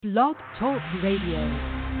Blog Talk Radio.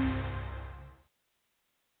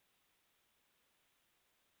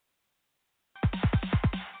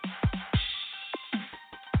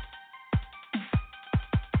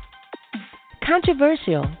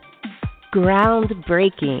 Controversial,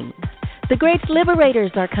 groundbreaking. The great liberators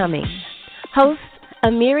are coming. Hosts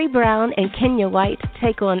Amiri Brown and Kenya White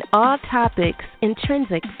take on all topics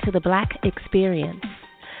intrinsic to the Black experience.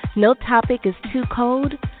 No topic is too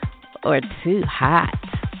cold or too hot.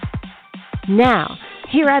 Now,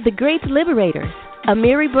 here are the great liberators,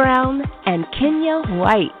 Amiri Brown and Kenya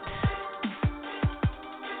White.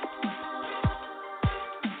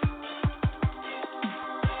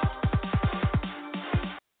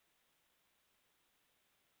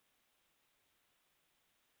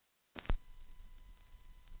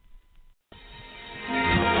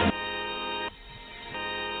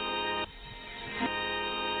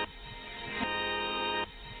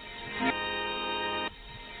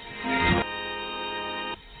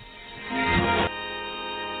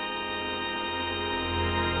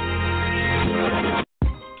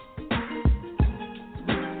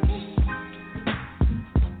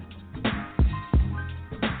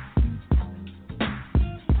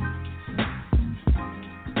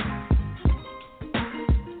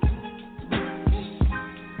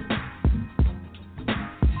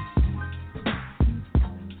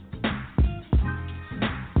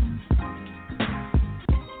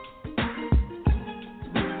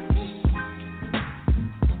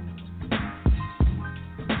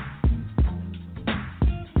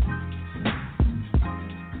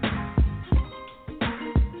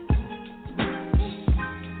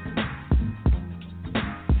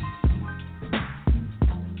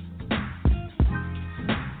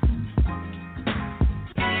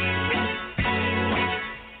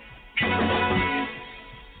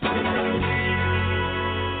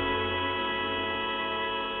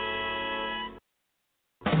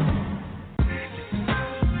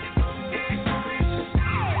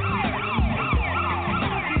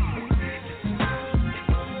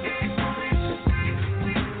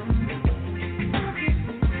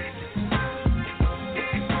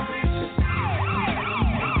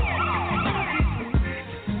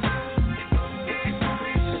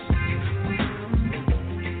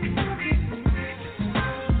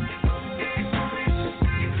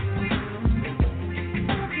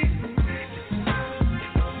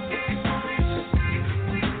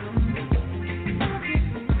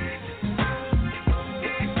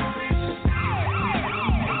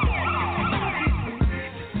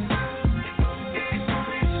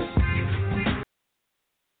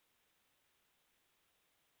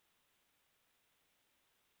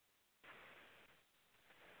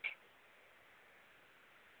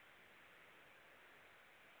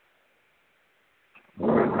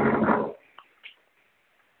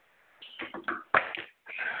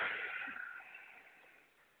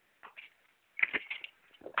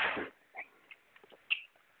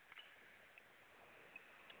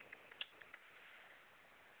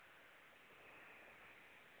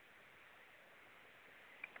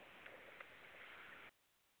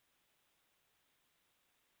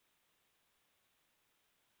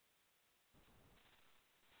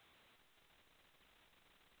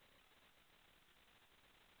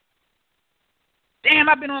 Damn,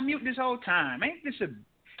 I've been on mute this whole time. Ain't this a...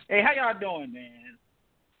 Hey, how y'all doing, man?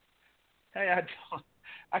 How y'all doing?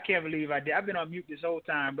 I can't believe I did. I've been on mute this whole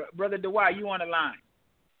time. But Brother Dawah, you on the line.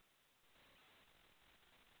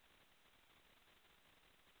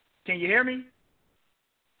 Can you hear me?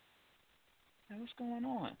 Hey, what's going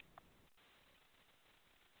on?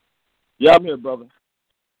 Yeah, I'm here, brother.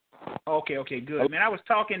 Okay, good. Man, I was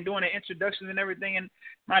talking, doing the introductions and everything, and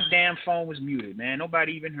my damn phone was muted, man.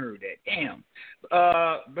 Nobody even heard that. Damn.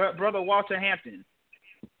 Brother Walter Hampton.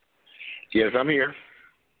 Yes, I'm here.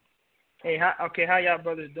 Hey, how y'all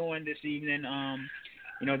brothers doing this evening?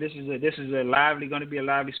 This is going to be a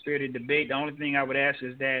lively spirited debate. The only thing I would ask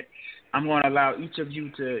is that I'm going to allow each of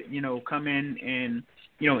you to, come in and,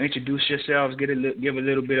 introduce yourselves, give a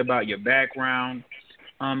little bit about your background,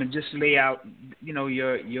 and just lay out,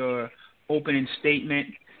 your opening statement.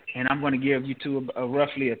 And I'm going to give you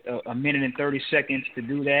roughly a minute and 30 seconds to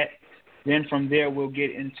do that. Then from there, we'll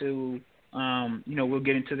get into,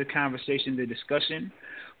 the conversation, the discussion.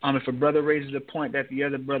 If a brother raises a point that the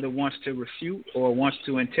other brother wants to refute or wants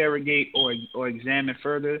to interrogate or examine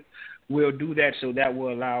further, we'll do that. So that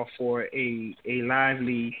will allow for a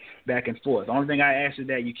lively back and forth. The only thing I ask is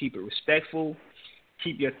that you keep it respectful.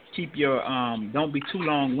 Keep your don't be too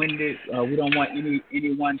long-winded. We don't want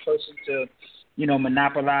any one person to,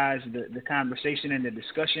 monopolize the conversation and the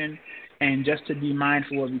discussion. and just to be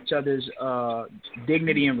mindful of each other's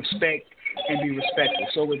dignity and respect and be respectful.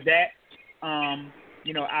 So with that,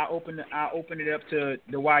 I'll open it up to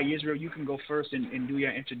Dawah. Yisreal, you can go first and do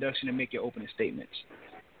your introduction and make your opening statements.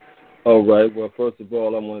 All right. Well, first of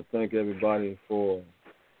all, I want to thank everybody for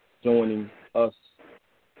joining us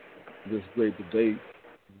this great debate.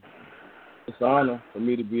 It's an honor for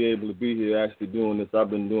me to be able to be here actually doing this. I've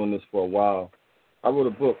been doing this for a while. I wrote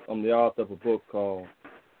a book. I'm the author of a book called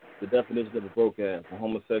The Definition of a Broke Ass, a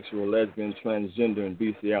Homosexual, Lesbian, Transgender, and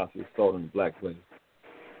Bestiality Assault in the Black Race.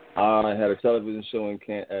 I had a television show in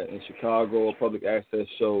Chicago, a public access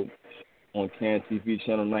show on CAN TV,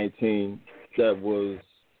 Channel 19.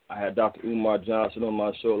 I had Dr. Umar Johnson on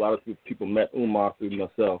my show. A lot of people met Umar through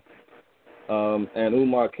myself. And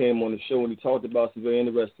Umar came on the show and he talked about some very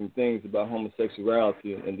interesting things about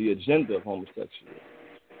homosexuality and the agenda of homosexuality.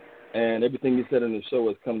 And everything he said in the show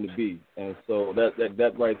has come to be. And so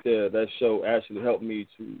that right there, that show actually helped me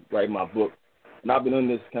to write my book. And I've been on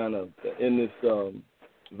this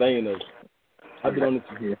vein of, I've been on this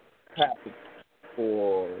topic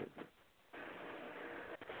for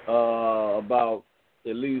about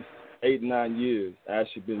at least 8-9 years. I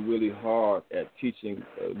actually been really hard at teaching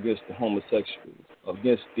against the homosexuals,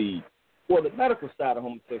 against the medical side of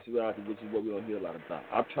homosexuality, which is what we don't hear a lot about.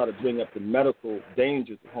 I try to bring up the medical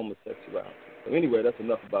dangers of homosexuality. So anyway, that's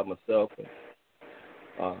enough about myself. And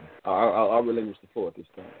I'll relinquish the floor at this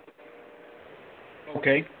time.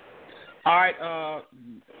 Okay. All right,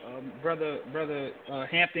 brother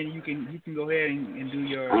Hampton, you can go ahead and do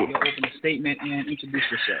your opening statement and introduce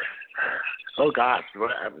yourself. Oh gosh,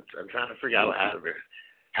 I'm trying to figure out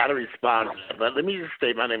how to respond. But let me just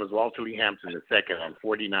say, my name is Walter Lee Hampton II. I'm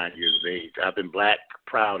 49 years of age. I've been black,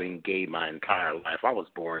 proud, and gay my entire life. I was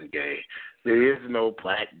born gay. There is no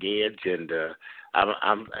black gay agenda.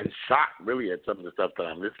 I'm shocked really at some of the stuff that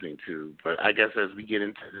I'm listening to. But I guess as we get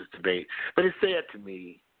into this debate, but it's sad to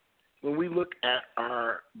me when we look at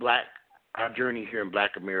our journey here in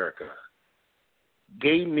Black America.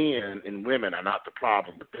 Gay men and women are not the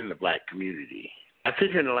problem within the black community. I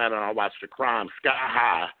sit here in Atlanta and I watch the crime sky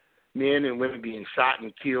high, men and women being shot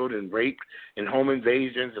and killed and raped and home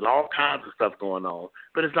invasions and all kinds of stuff going on.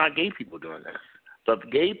 But it's not gay people doing this. But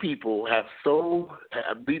gay people have so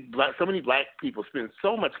many black people spend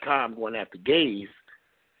so much time going after gays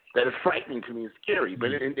that it's frightening to me and scary.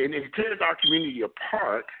 But it tears our community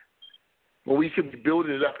apart when we should be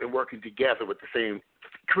building it up and working together with the same,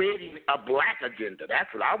 creating a black agenda.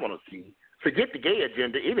 That's what I want to see. Forget the gay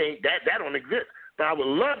agenda. It ain't that don't exist. But I would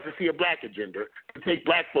love to see a black agenda to take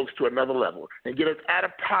black folks to another level and get us out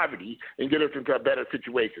of poverty and get us into a better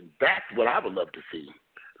situation. That's what I would love to see.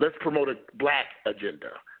 Let's promote a black agenda,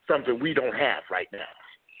 something we don't have right now.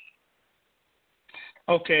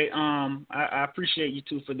 Okay, I appreciate you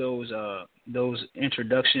too for those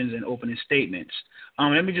introductions and opening statements.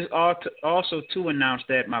 Let me just also too announce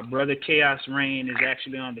that my brother Chaos Rain is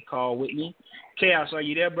actually on the call with me. Chaos, are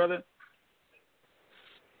you there, brother?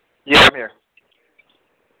 Yeah, I'm here.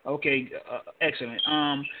 Okay, excellent.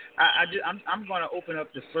 I'm going to open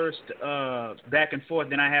up the first back and forth.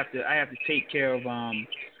 Then I have to take care of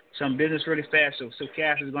some business really fast. So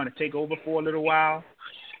Chaos is going to take over for a little while.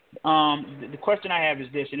 The question I have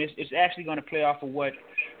is this, and it's actually going to play off of what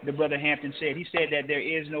the brother Hampton said. He said that there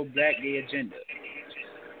is no black gay agenda.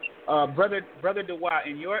 Brother Dawah,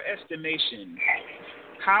 in your estimation,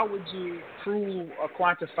 how would you prove or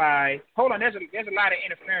quantify? Hold on, there's a lot of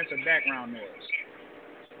interference or background noise.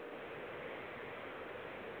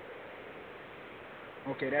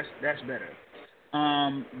 Okay, that's better.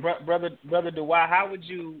 Brother Dawah, how would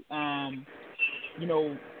you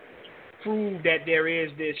prove that there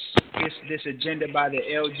is this agenda by the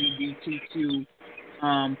LGBTQ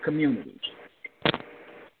community?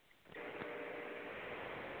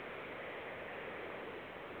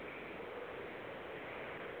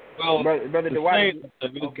 Well, Brother Dawah,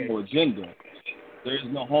 there is no agenda. There is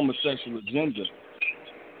no homosexual agenda.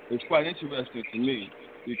 It's quite interesting to me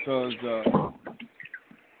because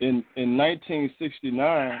in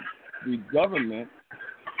 1969, the government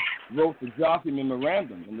wrote the Jaffe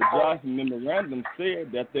Memorandum, and the Jaffe Memorandum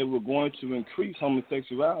said that they were going to increase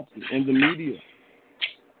homosexuality in the media,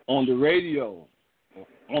 on the radio,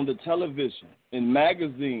 on the television, in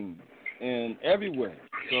magazines, and everywhere.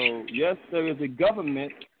 So, yes, there is a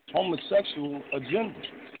government homosexual agenda,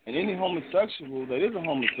 and any homosexual that is a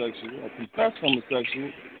homosexual, a confessed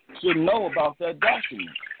homosexual, should know about that document.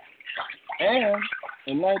 And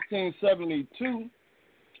in 1972,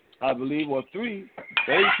 I believe, or 3,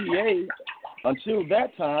 the APA, until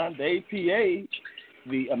that time, the APA,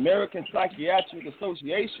 the American Psychiatric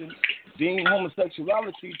Association, deemed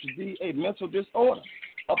homosexuality to be a mental disorder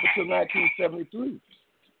up until 1973.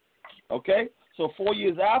 Okay? So 4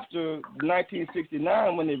 years after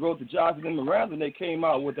 1969, when they wrote the Johnson Memorandum, they came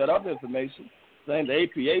out with that other information saying the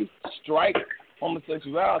APA strike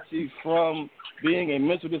homosexuality from being a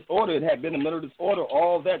mental disorder. It had been a mental disorder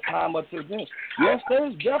all that time up to then. Yes, there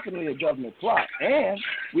is definitely a government plot. And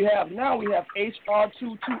we have HR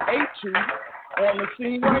 2282 on the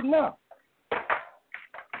scene right now.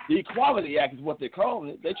 The Equality Act is what they're calling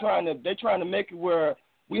it. They're trying to make it where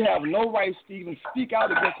we have no rights to even speak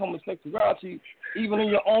out against homosexuality, even in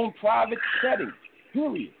your own private setting,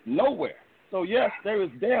 period, nowhere. So, yes, there is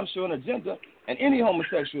damn sure an agenda, and any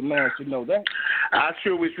homosexual man should know that. I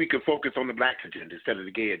sure wish we could focus on the black agenda instead of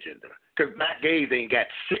the gay agenda, because black gays ain't got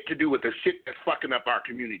shit to do with the shit that's fucking up our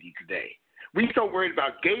community today. We so worried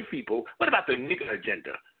about gay people. What about the nigga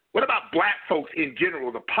agenda? What about black folks in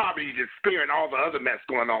general, the poverty, despair, and all the other mess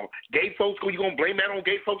going on? Gay folks, you going to blame that on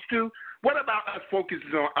gay folks too? What about us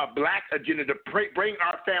focusing on a black agenda to bring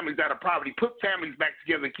our families out of poverty, put families back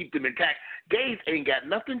together and keep them intact? Gays ain't got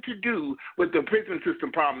nothing to do with the prison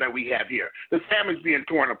system problem that we have here. The families being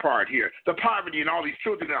torn apart here, the poverty and all these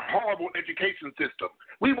children in a horrible education system.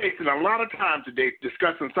 We wasted a lot of time today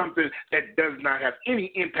discussing something that does not have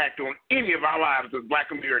any impact on any of our lives as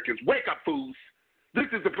black Americans. Wake up, fools. This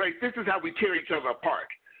is the place. This is how we tear each other apart.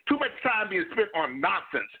 Too much time being spent on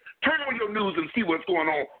nonsense. Turn on your news and see what's going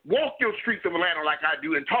on. Walk your streets of Atlanta like I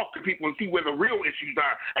do and talk to people and see where the real issues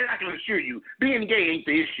are. And I can assure you, being gay ain't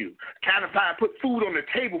the issue. Trying to put food on the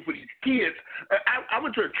table for these kids. I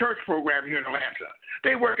went to a church program here in Atlanta.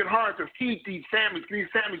 They're working hard to feed these families. These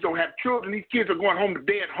families don't have children. These kids are going home to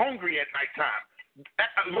bed hungry at nighttime.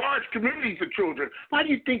 Large communities of children. Why do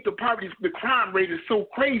you think the crime rate is so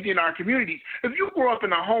crazy in our communities? If you grow up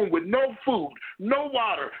in a home with no food, no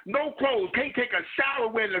water, no clothes, can't take a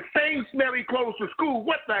shower wearing the same smelly clothes to school,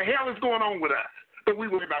 what the hell is going on with us? But we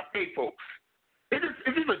worry about gay folks. Is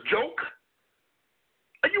this a joke?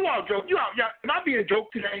 Are you all joking? Am I being a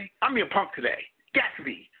joke today? I'm being punk today. Got to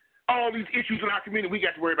be. All these issues in our community, we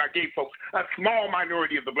got to worry about gay folks, a small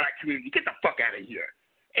minority of the black community. Get the fuck out of here.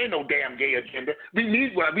 Ain't no damn gay agenda. We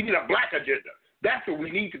need a black agenda. That's what we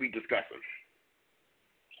need to be discussing.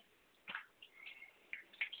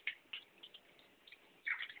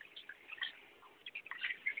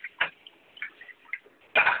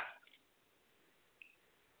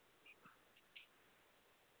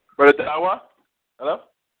 Brother Dawah? Hello?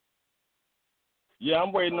 Yeah,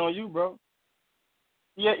 I'm waiting on you, bro.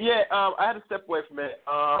 Yeah. I had to step away from it.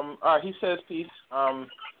 All right, he says peace.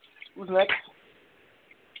 Who's next?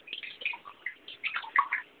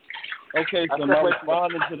 Okay, so I'm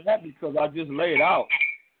responding to that because I just laid out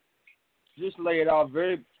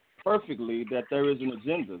very perfectly that there is an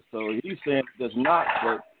agenda. So he's saying it does not,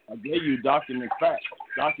 but I gave you documented facts.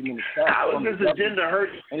 How is this agenda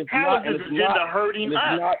hurting? How is this agenda hurting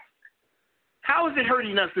us? How is it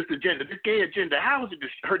hurting us, this agenda, this gay agenda? How is it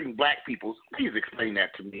hurting black people? Please explain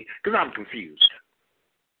that to me, because I'm confused.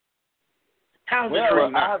 How is it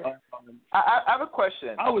hurting us? I have a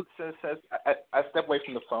question. Since I stepped away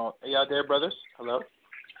from the phone. Are y'all there, brothers? Hello?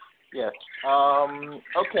 Yes.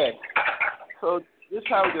 Okay. So this is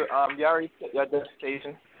how we do. You already set your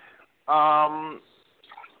destination. I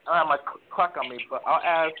don't have my clock on me, but I'll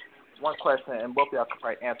ask one question, and both of y'all can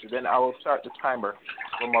probably answer. Then I will start the timer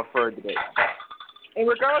for my third debate. In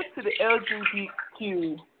regards to the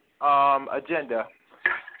LGBTQ agenda,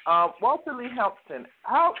 Walter Lee Hampton,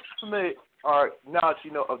 how familiar or knowledge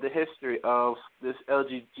of the history of this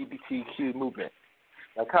LGBTQ movement?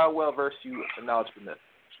 Like, how well versed you in knowledge from this?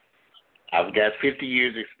 I've got 50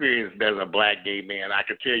 years experience as a black gay man. I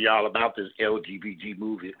can tell you all about this LGBT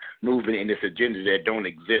movement and this agenda that don't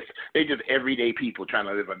exist. They're just everyday people trying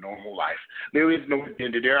to live a normal life. There is no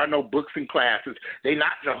agenda. There are no books and classes. They're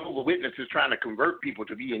not Jehovah's Witnesses trying to convert people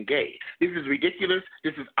to being gay. This is ridiculous.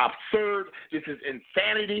 This is absurd. This is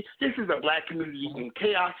insanity. This is a black community in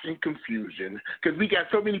chaos and confusion because we got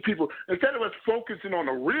so many people. Instead of us focusing on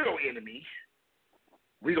the real enemy,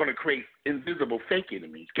 we're going to create invisible fake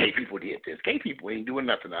enemies. Gay people did this. Gay people ain't doing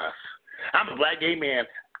nothing to us. I'm a black gay man.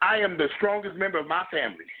 I am the strongest member of my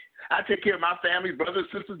family. I take care of my family, brothers,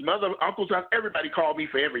 sisters, mother, uncles, aunts. Everybody call me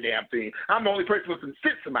for every damn thing. I'm the only person with some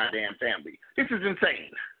sense in my damn family. This is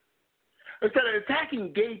insane. Instead of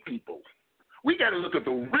attacking gay people, we got to look at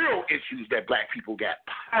the real issues that black people got.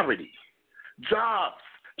 Poverty, jobs.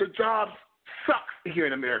 The jobs suck here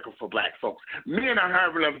in America for black folks. Men are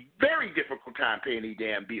having a very difficult time paying these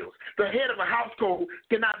damn bills. The head of a household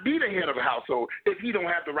cannot be the head of a household if he don't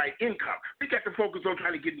have the right income. We got to focus on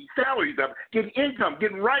trying to get these salaries up, getting income,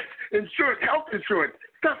 getting rights, insurance, health insurance,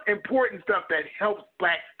 stuff, important stuff that helps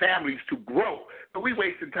black families to grow. But we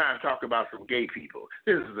wasting time talking about some gay people.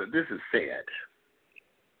 This is sad.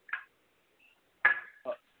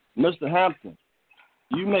 Mr. Hampton,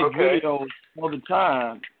 you make videos all the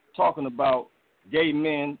time talking about gay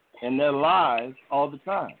men and their lives all the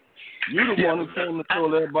time. You're the one who came and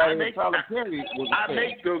told everybody that Tyler Perry was a I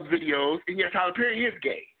make those videos, and yes, Tyler Perry is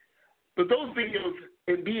gay. But those videos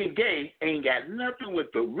and being gay ain't got nothing with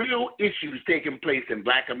the real issues taking place in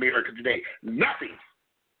black America today. Nothing.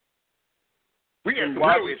 We have some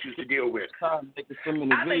real issues to deal with. I think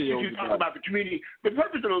you talk about the community. The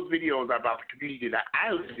purpose of those videos are about the community that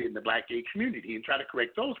I live in, the black gay community, and try to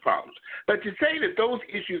correct those problems. But to say that those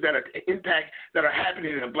issues that are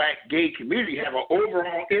happening in the black gay community have an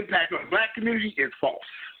overall impact on the black community is false.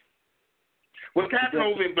 What's happening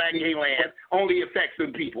over in black gay land only affects the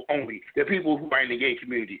people who are in the gay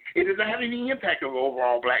community. It doesn't have any impact on the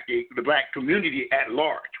overall the black community at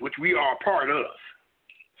large, which we are a part of.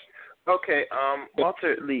 Okay,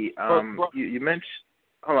 Walter Lee, you mentioned.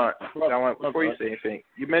 Hold on, before you say anything,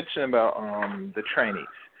 you mentioned about the training.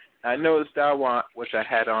 I noticed Dawah, which I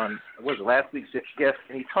had on, was last week's guest,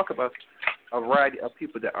 and he talked about a variety of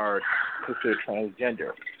people that are considered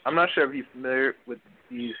transgender. I'm not sure if you're familiar with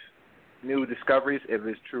these new discoveries, if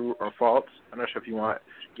it's true or false. I'm not sure if you want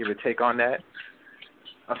to give a take on that,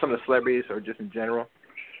 on some of the celebrities or just in general.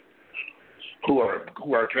 Who are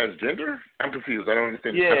transgender? I'm confused. I don't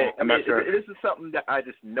understand. Yeah, I'm not sure. This is something that I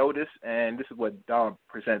just noticed, and this is what Dawah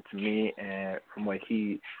presented to me, and from what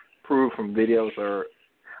he proved from videos. Or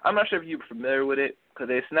I'm not sure if you're familiar with it, because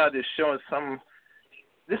it's now just showing some.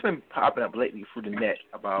 This has been popping up lately through the net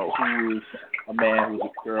about who's a man, who's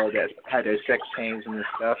a girl that had their sex changed and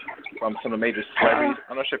stuff from some of the major celebrities.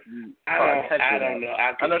 I'm not sure if you caught attention. I don't know.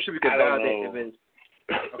 I'm not sure if you could validate if it's.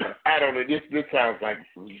 Okay. I don't know. This sounds like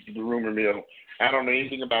the rumor mill. I don't know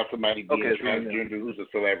anything about somebody being transgender who's a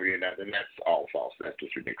celebrity or not, and that's all false. That's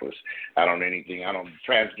just ridiculous. I don't know anything.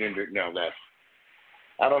 Transgender. No,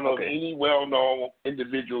 I don't know of any well-known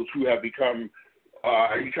individuals who have become.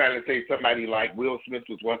 Are you trying to say somebody like Will Smith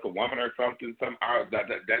was once a woman or something?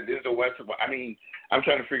 That is a West. I mean, I'm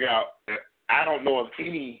trying to figure out. I don't know of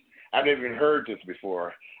any. I've never even heard this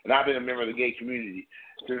before, and I've been a member of the gay community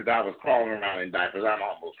since I was crawling around in diapers. I'm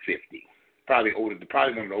almost 50. Probably one of the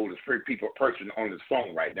oldest person on this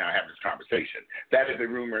phone right now having this conversation. That is a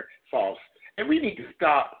rumor, false. And we need to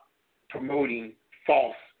stop promoting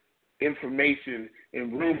false information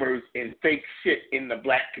and rumors and fake shit in the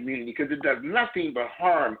black community because it does nothing but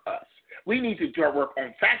harm us. We need to work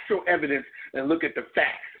on factual evidence and look at the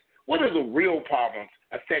facts. What are the real problems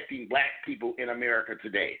affecting black people in America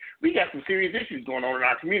today? We got some serious issues going on in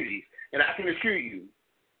our communities, and I can assure you,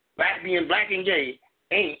 being black and gay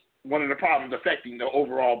ain't one of the problems affecting the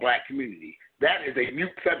overall black community. That is a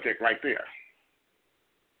mute subject right there.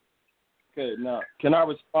 Okay, now, can I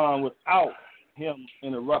respond without him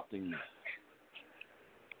interrupting me?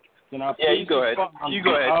 Can I you go ahead.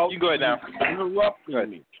 You go ahead now. Interrupting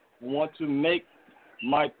me. I want to make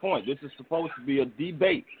my point. This is supposed to be a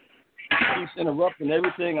debate. He keeps interrupting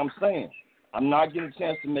everything I'm saying. I'm not getting a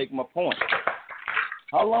chance to make my point.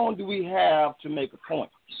 How long do we have to make a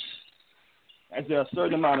point? Is there a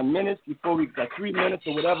certain amount of minutes before we, like 3 minutes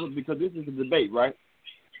or whatever? Because this is a debate, right?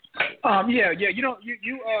 Yeah. You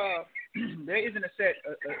there isn't a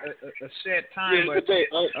set time, but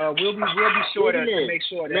we'll be sure to make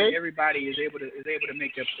sure that everybody is able to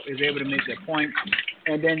make their point,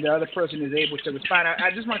 and then the other person is able to respond.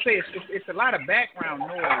 I just want to say it's a lot of background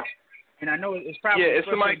noise, and I know it's probably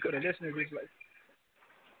frustrating for the listeners. It's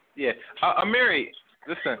like, amiri,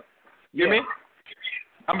 listen, you hear me?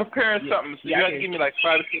 I'm preparing something, so you have to give me like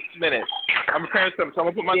 5 to 6 minutes. I'm preparing something, so I'm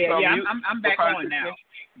gonna put myself on mute. I'm back on now.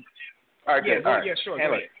 All right, good. All right. Yeah, sure. Go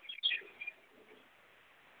ahead.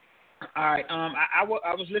 All right. I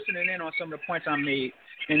was listening in on some of the points I made,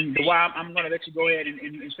 and while I'm going to let you go ahead and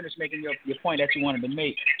finish making your point that you wanted to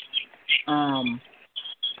make.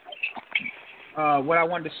 What I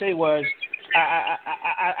wanted to say was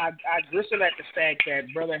I bristle at the fact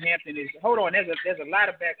that Brother Hampton is. Hold on. There's a lot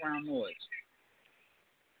of background noise.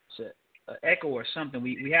 It's an echo or something.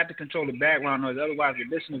 We have to control the background noise, otherwise the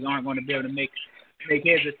listeners aren't going to be able to make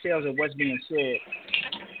heads or tails of what's being said.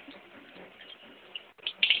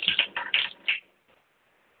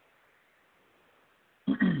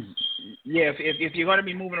 Yeah, if you're going to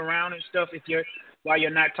be moving around and stuff, while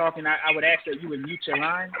you're not talking, I would ask that you would mute your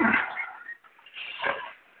line.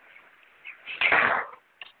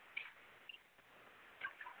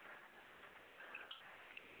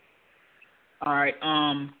 All right.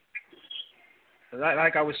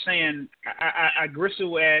 Like I was saying, I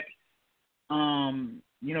bristle at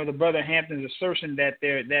the brother Hampton's assertion that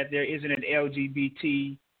there isn't an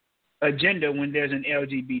LGBT agenda when there's an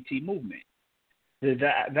LGBT movement.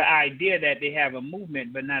 The idea that they have a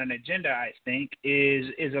movement but not an agenda, I think, is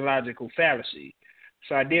a logical fallacy.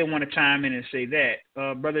 So I did want to chime in and say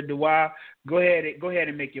that, Brother Dawah, go ahead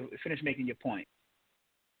and finish making your point.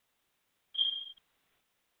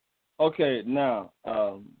 Okay, now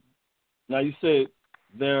you said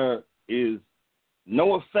there is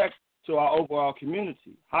no effect to our overall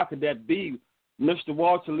community. How could that be? Mr.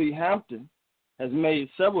 Walter Lee Hampton has made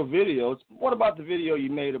several videos. What about the video you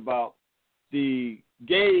made about the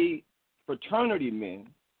gay fraternity men?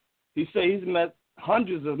 He said he's met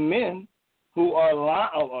hundreds of men who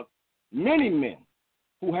are many men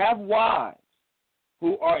who have wives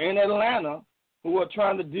who are in Atlanta who are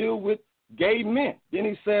trying to deal with gay men. Then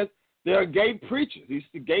he says there are gay preachers. He's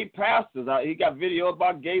the gay pastors. He got video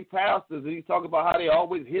about gay pastors, and he's talking about how they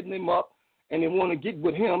always hitting him up and they want to get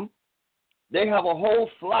with him. They have a whole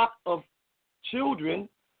flock of children,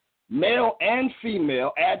 male and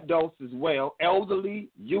female, adults as well, elderly,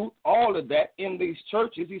 youth, all of that in these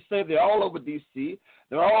churches. He said they're all over D.C.,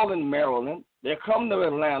 they're all in Maryland, they're coming to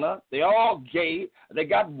Atlanta, they're all gay, they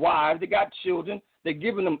got wives, they got children, they're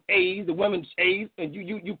giving them AIDS, the women's AIDS, and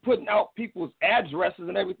you putting out people's addresses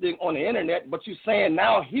and everything on the internet, but you're saying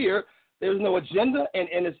now here there's no agenda and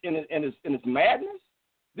it's madness?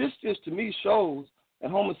 This just to me shows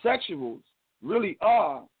that homosexuals really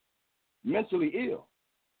are mentally ill.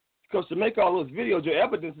 Because to make all those videos, your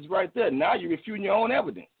evidence is right there. Now you're refuting your own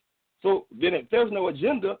evidence. So then if there's no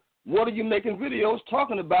agenda, what are you making videos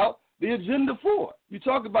talking about the agenda for? You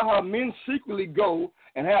talk about how men secretly go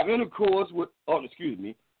and have intercourse with,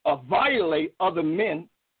 violate other men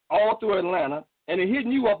all through Atlanta, and they're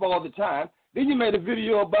hitting you up all the time. Then you made a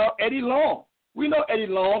video about Eddie Long. We know Eddie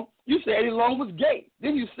Long. You said Eddie Long was gay.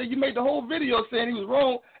 Then you said you made the whole video saying he was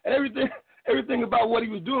wrong and everything about what he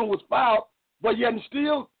was doing was foul. But yet and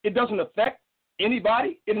still, it doesn't affect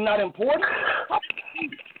anybody. It's not important.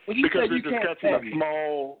 Because we're discussing a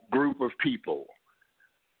small group of people.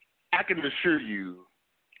 I can assure you,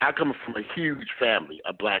 I come from a huge family,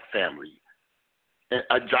 a black family,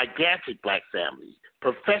 a gigantic black family,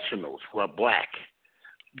 professionals who are black,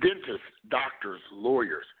 dentists, doctors,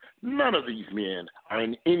 lawyers. None of these men are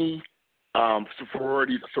in any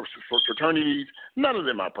sororities, fraternities. None of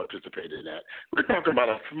them are participating in that. We're talking about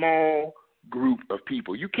a small group of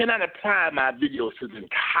people. You cannot apply my videos to the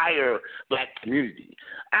entire black community.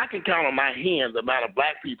 I can count on my hand the amount of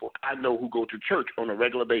black people I know who go to church on a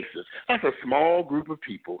regular basis. That's a small group of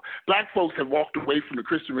people. Black folks have walked away from the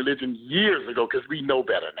Christian religion years ago because we know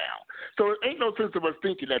better now. So it ain't no sense of us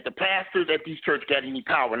thinking that the pastors at these churches got any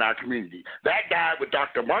power in our community. That guy with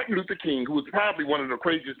Dr. Martin Luther King, who was probably one of the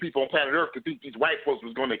craziest people on planet Earth to think these white folks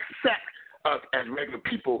was going to accept us as regular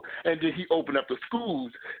people, and then he opened up the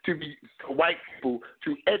schools to be for white people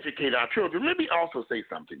to educate our children. Let me also say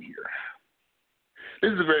something here.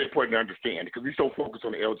 This is very important to understand because we so focus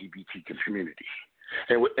on the LGBT community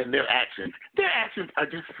and their actions. Their actions are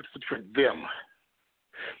just for them.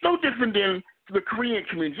 No different than the Korean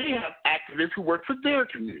community. They have activists who work for their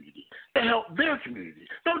community. They help their community.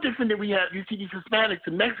 No different than you see these Hispanics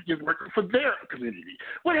and Mexicans working for their community.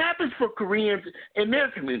 What happens for Koreans in their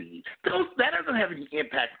community? That doesn't have any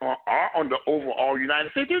impact on the overall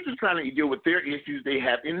United States. They're just trying to deal with their issues they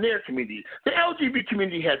have in their community. The LGBT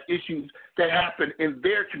community has issues that happen in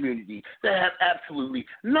their community that have absolutely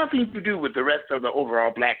nothing to do with the rest of the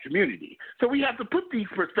overall black community. So we have to put these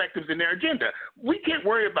perspectives in their agenda. We can't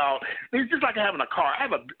worry about, it's just like having a car. I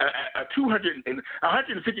have a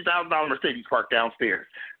 $150,000 Mercedes parked downstairs.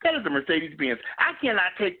 That is a Mercedes-Benz. I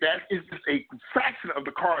cannot take that. It's just a fraction of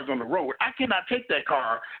the cars on the road. I cannot take that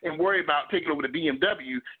car and worry about taking it over to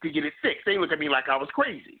BMW to get it fixed. They look at me like I was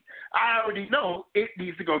crazy. I already know it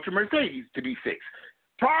needs to go to Mercedes to be fixed.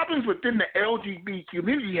 Problems within the LGBT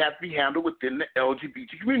community have to be handled within the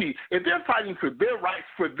LGBT community. If they're fighting for their rights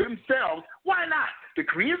for themselves, why not? The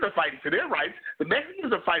Koreans are fighting for their rights. The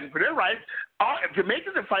Mexicans are fighting for their rights.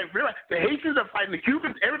 Jamaicans are fighting for their rights. The Haitians are fighting. The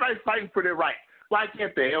Cubans, everybody's fighting for their rights. Why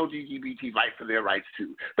can't the LGBT fight for their rights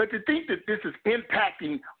too? But to think that this is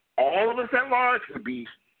impacting all of us at large would be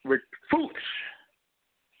foolish.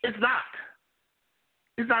 It's not.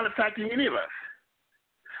 It's not affecting any of us.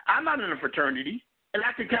 I'm not in a fraternity. And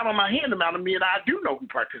I can count on my hand the amount of men I do know who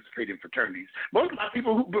participate in fraternities. Most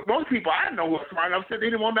people I know who are smart enough said they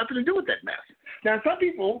didn't want nothing to do with that mess. Now, some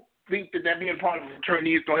people think that being part of a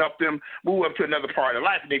fraternity is going to help them move up to another part of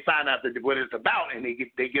life, and they find out that what it's about, and they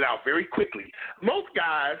get out very quickly. Most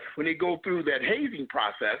guys, when they go through that hazing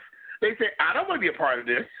process, they say, I don't want to be a part of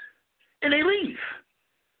this, and they leave.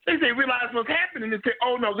 They say, realize what's happening and say,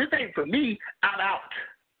 oh, no, this ain't for me. I'm out.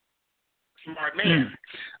 Smart man.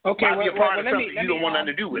 Okay, well, let me you don't want nothing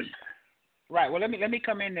to do with. Right. Well, let me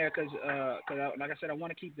come in there because like I said, I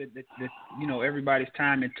want to keep the everybody's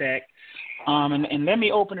time intact. And let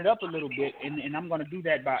me open it up a little bit, and I'm going to do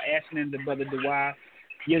that by asking the brother Dawah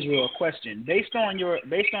Yisreal a question based on your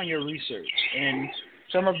research and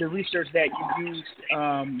some of the research that you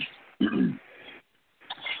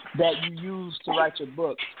used to write your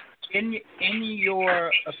book. In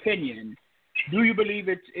your opinion, do you believe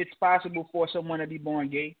it's possible for someone to be born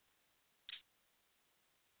gay?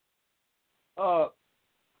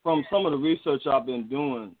 From some of the research I've been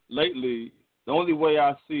doing lately, the only way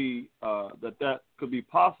I see that could be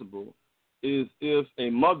possible is if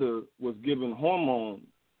a mother was given hormone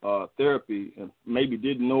therapy and maybe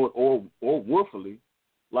didn't know it or willfully,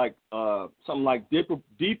 like something like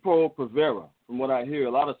Depo-Provera. From what I hear,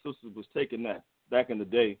 a lot of sisters was taking that back in the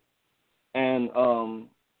day, and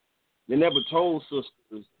they never told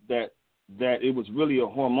sisters that it was really a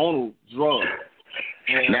hormonal drug.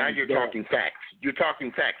 And now you're talking facts. You're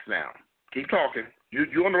talking facts now. Keep talking.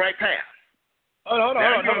 You're on the right path. Hold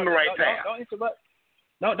on. You're on the right path. Don't interrupt.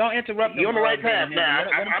 No, don't interrupt. You're on the right path now.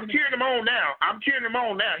 I'm cheering him on now.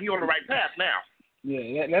 He's on the right path now.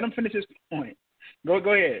 Yeah, let him finish his point. Go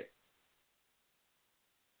ahead.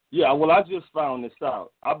 Yeah, well, I just found this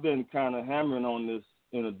out. I've been kind of hammering on this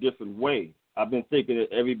in a different way. I've been thinking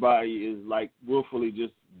that everybody is like willfully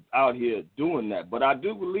just out here doing that. But I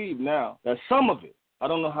do believe now that some of it, I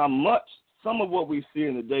don't know how much, some of what we see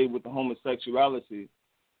in the day with the homosexuality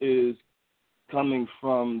is coming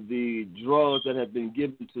from the drugs that have been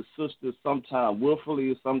given to sisters, sometimes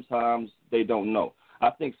willfully, sometimes they don't know. I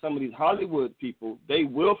think some of these Hollywood people, they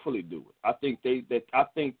willfully do it. I think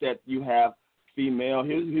that you have female.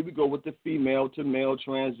 Here we go with the female to male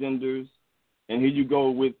transgenders, and here you go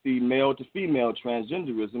with the male to female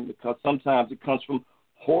transgenderism, because sometimes it comes from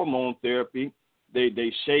hormone therapy.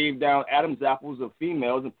 They shave down Adam's apples of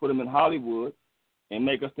females and put them in Hollywood and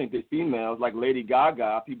make us think they're females, like Lady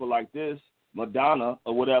Gaga, people like this, Madonna,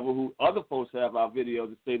 or whatever, who other folks have our videos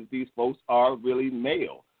that say that these folks are really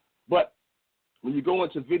male. But when you go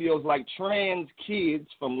into videos like trans kids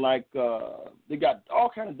from they got all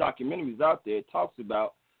kinds of documentaries out there. It talks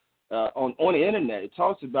about, on the internet, it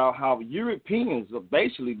talks about how Europeans have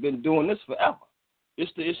basically been doing this forever.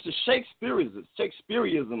 It's the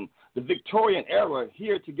Shakespeareism, the Victorian era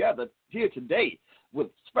here today,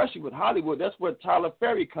 especially with Hollywood. That's where Tyler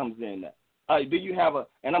Perry comes in at. And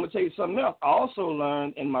I'm going to tell you something else. I also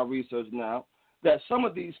learned in my research now that some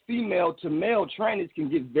of these female to male trainees can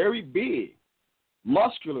get very big,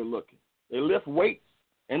 muscular looking. They lift weights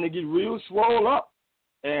and they get real swole up.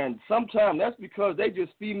 And sometimes that's because they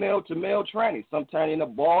just female to male trainees. Sometimes they end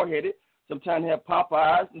up bald headed, sometimes they have pop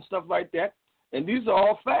eyes and stuff like that. And these are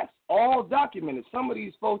all facts, all documented. Some of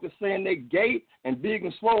these folks are saying they're gay and big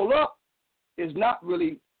and swole up is not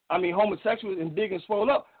really, homosexuals and big and swole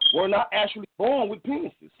up were not actually born with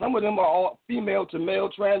penises. Some of them are all female to male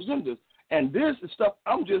transgenders. And this is stuff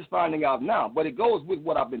I'm just finding out now. But it goes with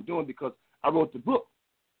what I've been doing because I wrote the book,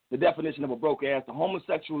 The Definition of a Broke Ass, the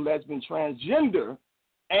Homosexual, Lesbian, Transgender,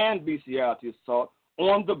 and Bestiality Assault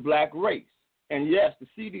on the Black Race. And yes, the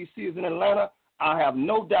CDC is in Atlanta. I have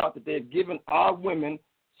no doubt that they've given our women,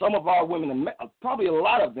 some of our women, probably a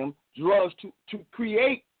lot of them, drugs to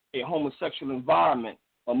create a homosexual environment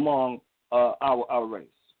among our race.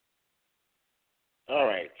 All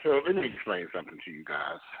right, so let me explain something to you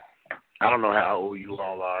guys. I don't know how old you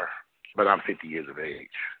all are, but I'm 50 years of age.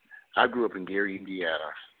 I grew up in Gary, Indiana.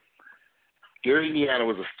 Gary, Indiana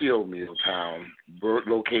was a steel mill town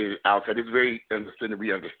located outside. It's very interesting that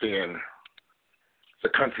we understand the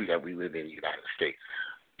country that we live in, the United States.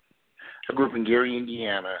 I grew up in Gary,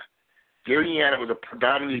 Indiana. Gary, Indiana was a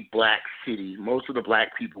predominantly black city. Most of the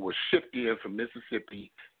black people were shipped in from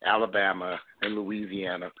Mississippi, Alabama, and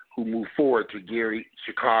Louisiana, who moved forward to Gary,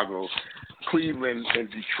 Chicago, Cleveland, and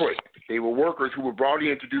Detroit. They were workers who were brought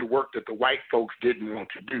in to do the work that the white folks didn't want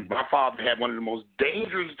to do. My father had one of the most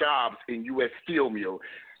dangerous jobs in U.S. steel mill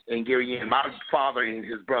in Gary, Indiana. My father and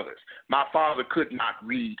his brothers. My father could not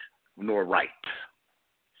read nor write.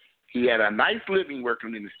 He had a nice living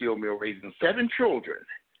working in the steel mill, raising 7 children.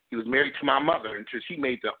 He was married to my mother until she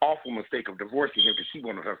made the awful mistake of divorcing him because she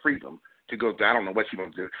wanted her freedom to go to, I don't know what she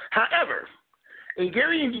wanted to do. However, in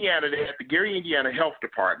Gary, Indiana, they had the Gary, Indiana Health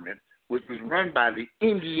Department, which was run by the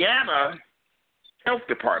Indiana Health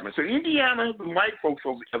Department. So Indiana, the white folks,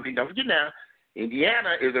 don't forget now,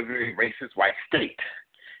 Indiana is a very racist white state.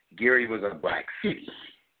 Gary was a black city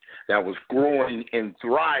that was growing and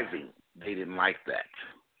thriving. They didn't like that.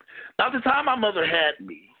 By the time my mother had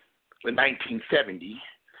me, in 1970.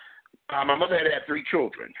 My mother had 3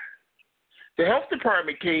 children. The health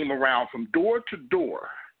department came around from door to door,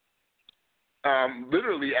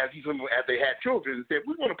 literally as they had children, and said,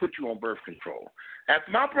 "We want to put you on birth control."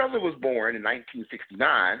 After my brother was born in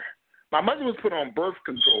 1969, my mother was put on birth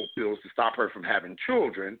control pills to stop her from having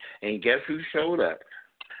children, and guess who showed up?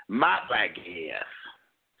 My black ass.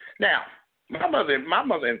 Now, my mother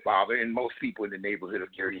and father, and most people in the neighborhood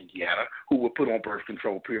of Gary, Indiana, who were put on birth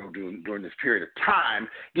control pills during this period of time,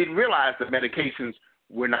 didn't realize that medications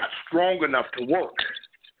were not strong enough to work.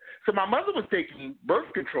 So my mother was taking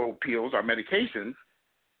birth control pills or medications,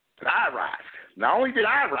 and I arrived. Not only did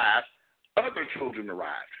I arrive, other children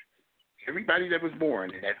arrived. Everybody that was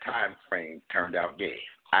born in that time frame turned out gay.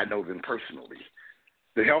 I know them personally.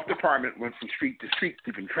 The health department went from street to street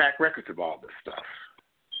keeping track records of all this stuff.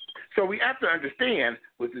 So we have to understand,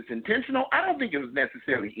 was this intentional? I don't think it was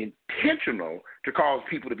necessarily intentional to cause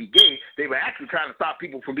people to be gay. They were actually trying to stop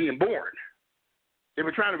people from being born. They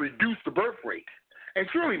were trying to reduce the birth rate. And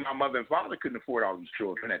surely my mother and father couldn't afford all these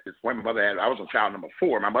children at this point. I was on child number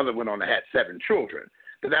 4. My mother went on to have 7 children.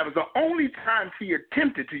 But that was the only time she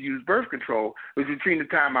attempted to use birth control was between the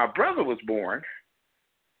time my brother was born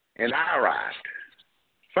and I arrived.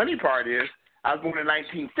 Funny part is, I was born in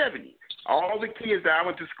 1970. All the kids that I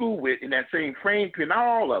went to school with in that same frame period, not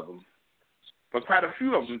all of them, but quite a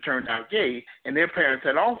few of them turned out gay, and their parents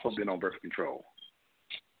had also been on birth control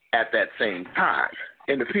at that same time.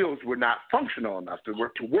 And the pills were not functional enough to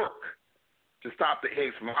work to stop the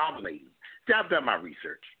eggs from ovulating. See, I've done my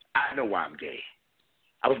research. I know why I'm gay.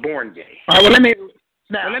 I was born gay. All right. Well, let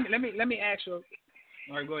me ask you.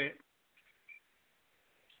 All right, go ahead.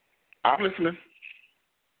 I'm listening.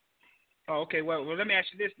 Oh, okay. Well, let me ask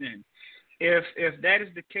you this then. If that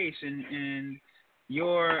is the case, and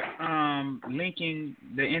you're linking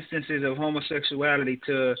the instances of homosexuality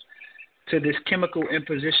to this chemical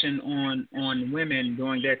imposition on women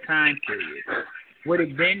during that time period, would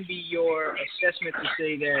it then be your assessment to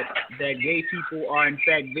say that gay people are in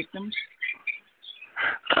fact victims?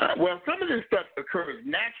 Well, some of this stuff occurs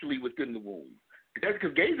naturally within the womb. That's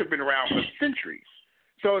because gays have been around for centuries.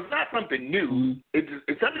 So it's not something new. It's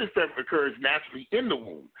some of this stuff occurs naturally in the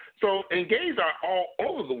womb. So, and gays are all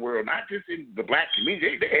over the world, not just in the black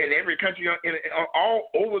community. They're in every country, all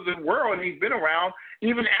over the world, and he's been around,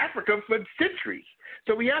 even Africa, for centuries.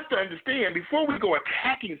 So we have to understand, before we go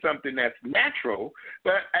attacking something that's natural,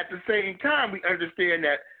 but at the same time, we understand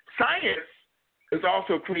that science is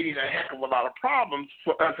also creating a heck of a lot of problems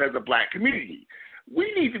for us as a black community.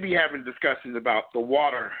 We need to be having discussions about the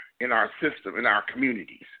water in our system, in our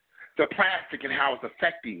communities, the plastic and how it's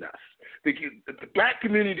affecting us. The black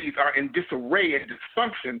communities are in disarray and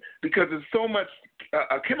dysfunction because there's so much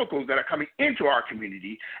chemicals that are coming into our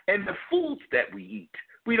community and the foods that we eat.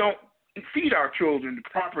 We don't feed our children the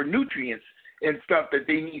proper nutrients and stuff that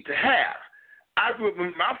they need to have. I grew up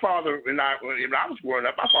with my father, when I was growing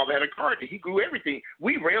up, my father had a garden. He grew everything.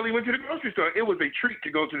 We rarely went to the grocery store. It was a treat to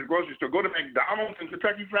go to the grocery store. Go to McDonald's and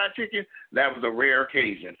Kentucky Fried Chicken, that was a rare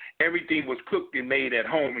occasion. Everything was cooked and made at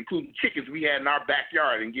home, including chickens we had in our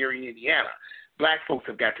backyard in Gary, Indiana. Black folks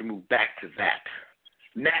have got to move back to that.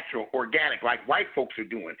 Natural, organic, like white folks are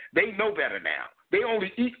doing. They know better now. They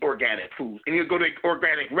only eat organic foods, and you go to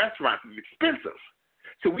organic restaurants. It's expensive.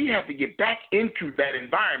 So we have to get back into that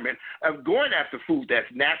environment of going after food that's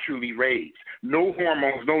naturally raised. No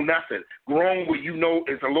hormones, no nothing. Grown where you know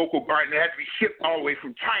it's a local garden that has to be shipped all the way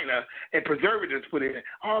from China and preservatives put in it.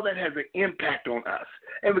 All that has an impact on us.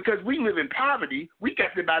 And because we live in poverty, we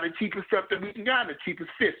got to buy the cheapest stuff that we can buy, the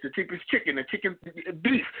cheapest fish, the cheapest chicken, the chicken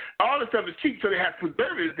beef. All the stuff is cheap, so they have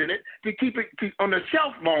preservatives in it to keep it on the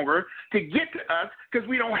shelf longer to get to us because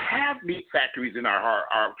we don't have meat factories in our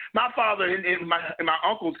my father and my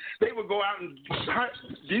uncles, they would go out and hunt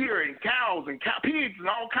deer and cows and pigs and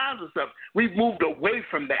all kinds of stuff. We've moved away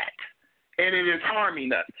from that, and it is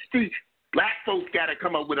harming us. See, black folks got to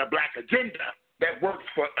come up with a black agenda that works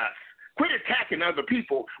for us. Quit attacking other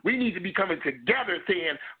people. We need to be coming together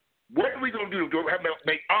saying, what are we going to do to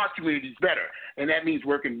make our communities better? And that means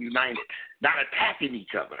working united, not attacking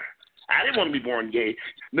each other. I didn't want to be born gay.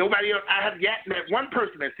 Nobody else. I have yet met one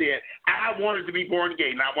person that said, I wanted to be born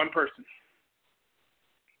gay. Not one person.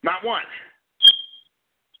 Not one.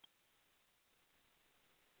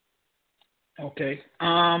 Okay.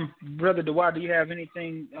 Brother Dawah, do you have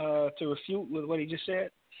anything to refute with what he just said?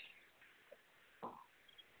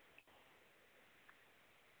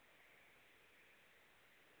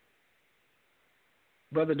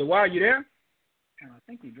 Brother Dawah, you there? I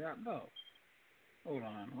think he dropped off. Hold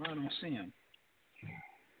on. I don't see him.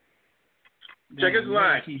 Check his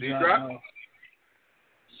line. Did he drop?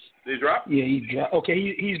 Did he drop? Yeah, he dropped.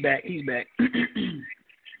 Okay, he's back. He's back. Okay.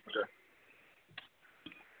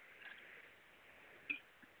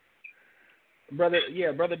 Brother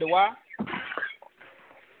Dawah.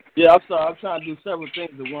 Yeah, I'm sorry. I'm trying to do several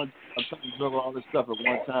things at once. I'm trying to juggle all this stuff at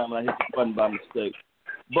one time, and I hit the button by mistake.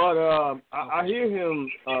 But I hear him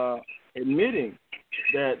admitting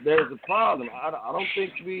that there's a problem. I don't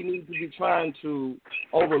think we need to be trying to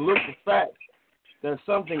overlook the fact that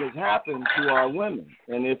something has happened to our women.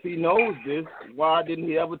 And if he knows this, why didn't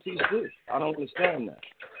he ever teach this? I don't understand that.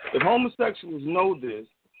 If homosexuals know this,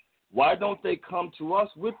 why don't they come to us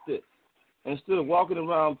with this instead of walking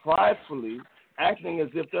around pridefully acting as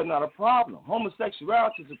if they're not a problem?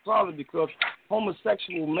 Homosexuality is a problem because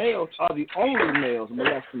homosexual males are the only males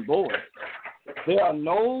molesting boys. There are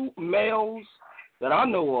no males that I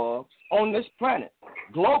know of on this planet,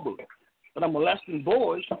 globally, that are molesting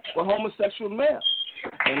boys but homosexual males.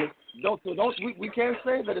 And we can't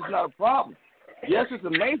say that it's not a problem. Yes, it's a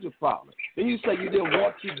major problem. Then you say you didn't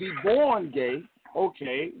want to be born gay.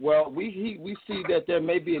 Okay, well, we see that there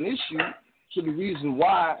may be an issue to the reason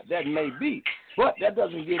why that may be. But that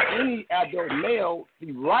doesn't give any adult male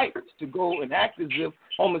the right to go and act as if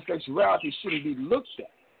homosexuality shouldn't be looked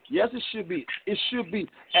at. Yes, it should be. It should be,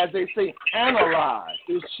 as they say, analyzed.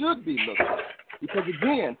 It should be looked at. Because,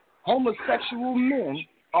 again, homosexual men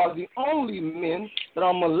are the only men that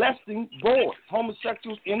are molesting boys.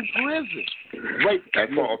 Homosexuals in prison. Rape.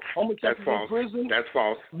 That's false. Homosexuals in prison. That's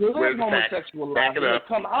false. Live homosexual life. Back it up. They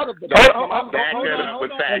come out of the Back it up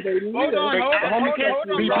with facts. Hold on.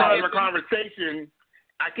 can't be part of a conversation.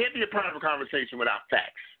 I can't be a part of a conversation without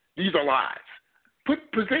facts. These are lies.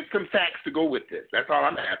 Present some facts to go with this. That's all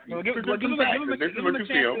I'm asking. Give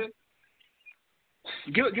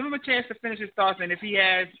him a chance to finish his thoughts, and if he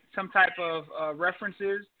has some type of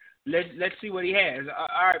references, let's see what he has. All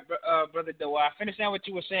right, Brother Dawah, finish down what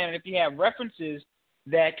you were saying, and if you have references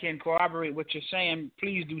that can corroborate what you're saying,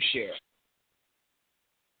 please do share.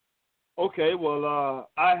 Okay, well,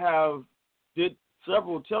 I did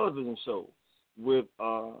several television shows with.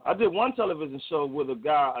 I did one television show with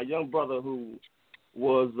a young brother who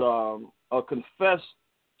was a confessed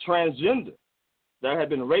transgender that had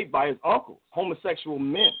been raped by his uncles, homosexual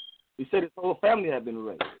men. He said his whole family had been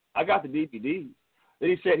raped. I got the DVDs. Then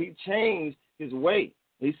he said he changed his way.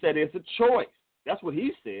 He said it's a choice. That's what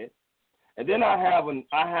he said. And then I have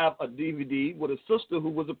a DVD with a sister who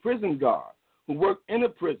was a prison guard, who worked in a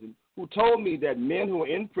prison, who told me that men who are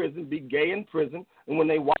in prison be gay in prison, and when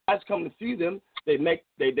their wives come to see them, they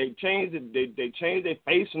change their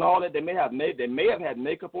face and all that. They may have had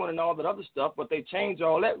makeup on and all that other stuff, but they change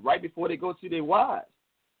all that right before they go see their wives.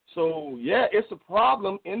 So yeah, it's a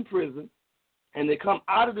problem in prison, and they come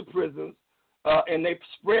out of the prisons and they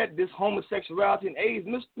spread this homosexuality and AIDS.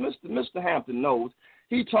 Mr. Hampton knows.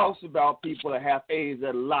 He talks about people that have AIDS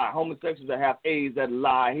that lie, homosexuals that have AIDS that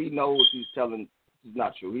lie. He knows he's telling it's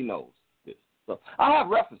not true. He knows this. So I have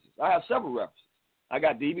references. I have several references. I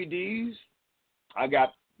got DVDs. I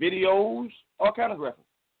got videos, all kinds of references.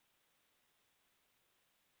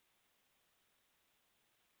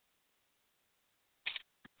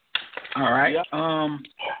 All right. Yeah.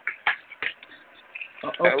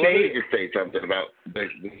 Okay. Let me just say something about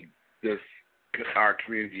this our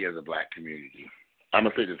community as a black community. I'm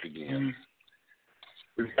going to say this again.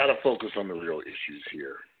 We've got to focus on the real issues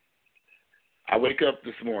here. I wake up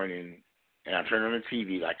this morning and I turn on the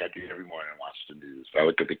TV like I do every morning and watch the news. I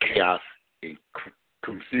look at the chaos and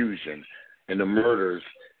confusion and the murders.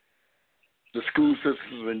 The school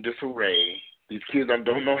systems are in disarray. These kids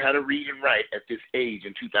don't know how to read and write at this age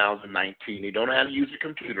in 2019. They don't know how to use a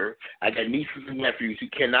computer. I got nieces and nephews who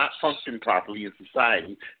cannot function properly in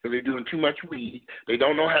society because they're doing too much weed. They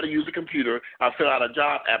don't know how to use a computer. I fill out a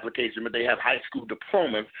job application, but they have high school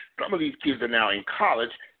diplomas. Some of these kids are now in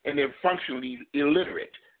college, and they're functionally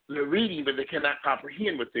illiterate. They're reading, but they cannot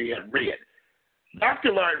comprehend what they have read.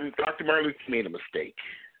 Dr. Martin Luther made a mistake.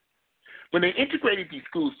 When they integrated these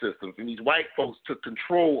school systems and these white folks took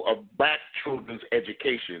control of black children's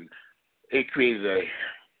education, it created a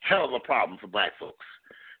hell of a problem for black folks.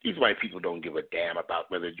 These white people don't give a damn about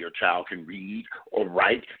whether your child can read or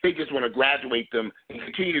write. They just want to graduate them and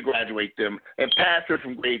continue to graduate them and pass them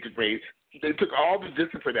from grade to grade. They took all the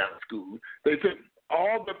discipline out of school. They took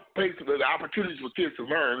all the places, the opportunities for kids to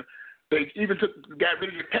learn. They even got rid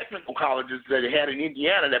of the technical colleges that they had in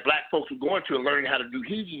Indiana that black folks were going to and learning how to do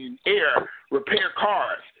heating and air, repair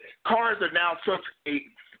cars. Cars are now such a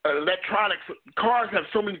electronics. Cars have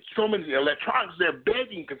so many electronics. They're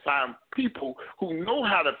begging to find people who know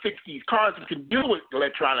how to fix these cars and can deal with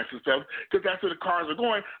electronics and stuff, because that's where the cars are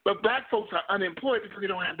going. But black folks are unemployed because they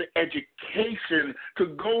don't have the education to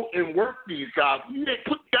go and work these jobs.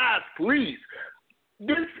 Guys, please.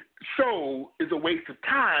 This show is a waste of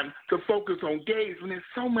time to focus on gays when there's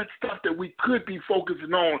so much stuff that we could be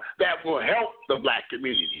focusing on that will help the black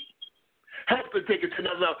community. Help to take it to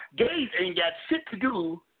another level. Gays ain't got shit to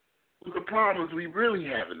do with the problems we really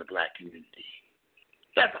have in the black community.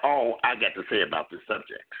 That's all I got to say about this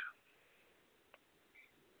subject.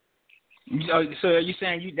 So are you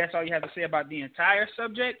saying that's all you have to say about the entire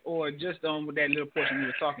subject, or just on with that little portion you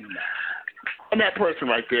were talking about? On that person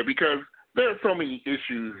right there, because there are so many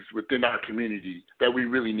issues within our community that we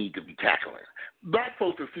really need to be tackling. Black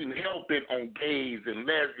folks are seem hell-bent on gays and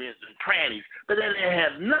lesbians and trannies, but that it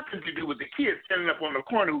has nothing to do with the kids standing up on the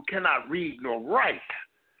corner who cannot read nor write.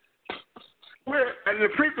 And the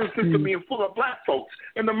prison system being full of black folks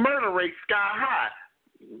and the murder rate sky high.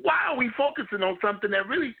 Why are we focusing on something that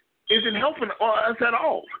really isn't helping us at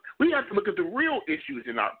all? We have to look at the real issues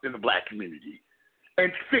in the black community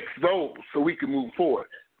and fix those so we can move forward.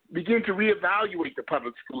 Begin to reevaluate the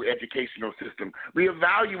public school educational system,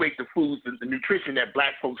 reevaluate the foods and the nutrition that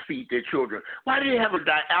black folks feed their children. Why do they have a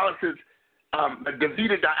dialysis, a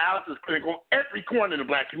DaVita dialysis clinic on every corner in the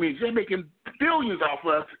black community? They're making billions off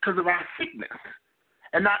us because of our sickness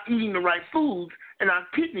and not eating the right foods and our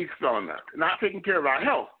kidneys swelling up, not taking care of our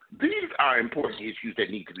health. These are important issues that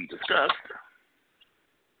need to be discussed.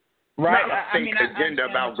 Right. Not a fake agenda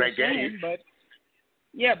about gays.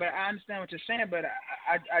 Yeah, but I understand what you're saying, but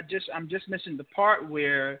I'm just missing the part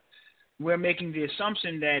where we're making the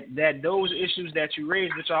assumption that those issues that you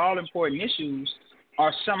raised, which are all important issues,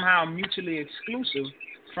 are somehow mutually exclusive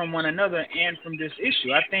from one another and from this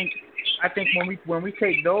issue. I think when we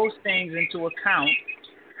take those things into account,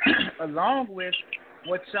 along with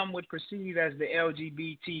what some would perceive as the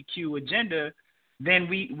LGBTQ agenda, then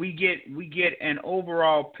we get an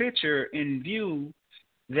overall picture in view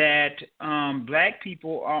that black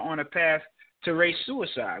people are on a path to race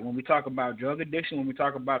suicide. When we talk about drug addiction, when we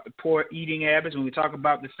talk about the poor eating habits, when we talk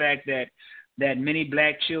about the fact that many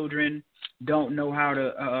black children don't know how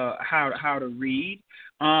to read,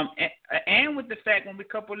 and with the fact when we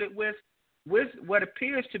couple it with what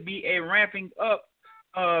appears to be a ramping up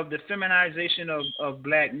of the feminization of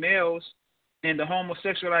black males and the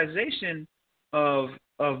homosexualization of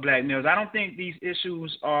black males. I don't think these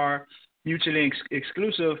issues are mutually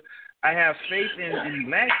exclusive. I have faith in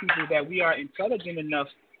black people that we are intelligent enough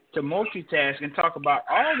to multitask and talk about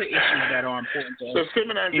all the issues that are important to us,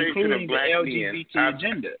 including the LGBT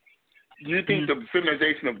agenda. Do you think the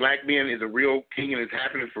feminization of black men is a real thing and it's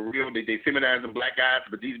happening for real? They feminize the black guys,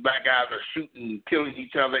 but these black guys are shooting, killing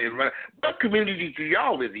each other and running. What communities do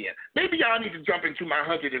y'all live in? Maybe y'all need to jump into my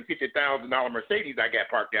 $150,000 Mercedes I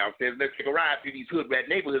got parked downstairs. Let's take a ride through these hood rat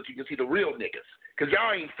neighborhoods so you can see the real niggas, because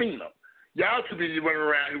y'all ain't seen them. Y'all too busy running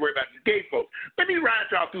around and worry about these gay folks. Let me ride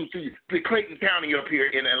y'all through to Clayton County up here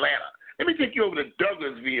in Atlanta. Let me take you over to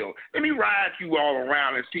Douglasville. Let me ride you all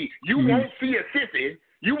around and see. You won't see a sissy.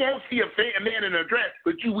 You won't see a man in a dress,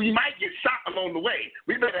 but we might get shot along the way.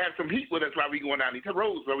 We better have some heat with us while we going down these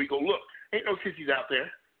roads where we go look. Ain't no sissies out there.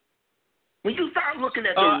 When you start looking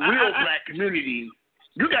at the real black community,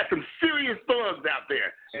 you got some serious thugs out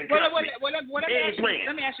there. And let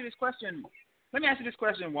me ask you this question. Let me ask you this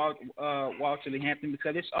question, Walter Lee Hampton,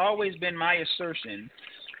 because it's always been my assertion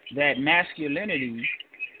that masculinity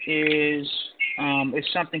is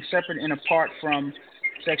something separate and apart from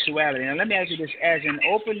sexuality. Now, let me ask you this: as an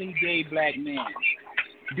openly gay black man,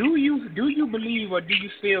 do you believe or do you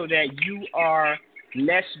feel that you are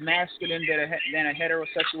less masculine than a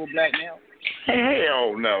heterosexual black male?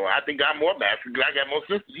 Hell no! I think I'm more masculine. I got more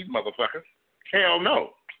sense than these motherfuckers. Hell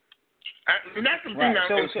no! And that's the thing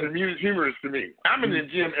that's humorous to me. I'm in the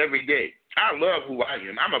gym every day. I love who I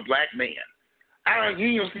am. I'm a black man.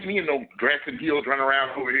 You don't see me in no dress and heels running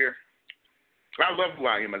around over here. I love who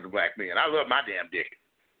I am as a black man. I love my damn dick.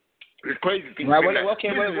 It's crazy thing.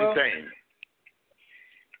 Insane.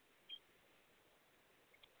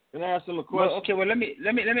 Can I ask him a question? Let me.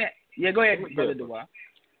 Yeah, go ahead, Brother Dawah.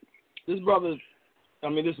 This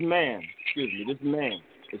man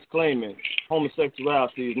is claiming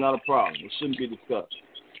homosexuality is not a problem. It shouldn't be discussed.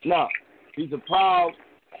 Now, he's a proud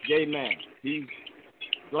gay man. He's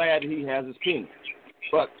glad he has his penis.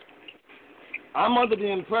 But I'm under the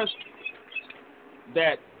impression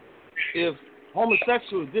that if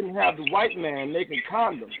homosexuals didn't have the white man making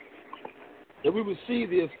condoms, that we would see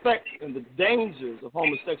the effects and the dangers of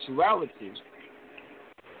homosexuality,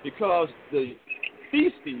 because the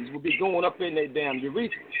feces will be going up in their damn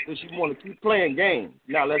urethra. So you want to keep playing games.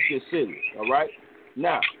 Now let's get serious, all right?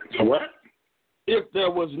 Now, So what? If there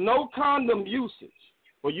was no condom usage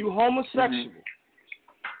for you homosexuals,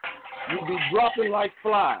 you'd be dropping like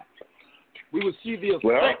flies. We would see the effect.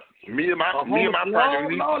 Well, me and my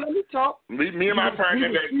partner. No, let me talk. Me and my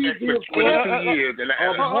partner that for 22 years. And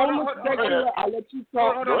I'll let you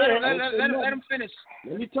talk. Let him finish.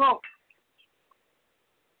 Let me talk.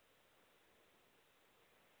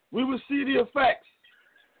 We would see the effects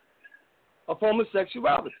of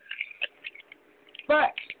homosexuality.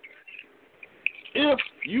 Facts. If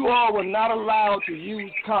you all were not allowed to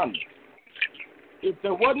use condoms, if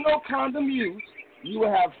there wasn't no condom use, you would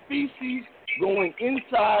have feces going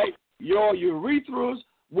inside your urethras,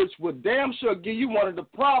 which would damn sure give you one of the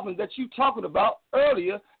problems that you talking about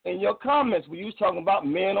earlier in your comments when you was talking about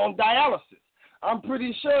men on dialysis. I'm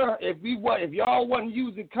pretty sure if y'all wasn't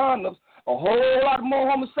using condoms, a whole lot more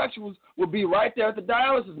homosexuals would be right there at the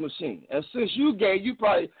dialysis machine. And since you gay, you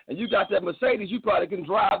got that Mercedes, you probably can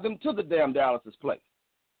drive them to the damn dialysis place.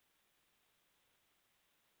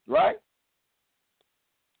 Right?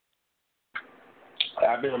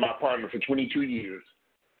 I've been with my partner for 22 years.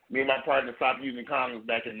 Me and my partner stopped using condoms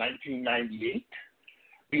back in 1998.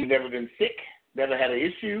 We've never been sick, never had an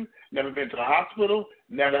issue, never been to the hospital,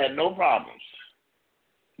 never had no problems,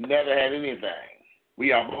 never had anything.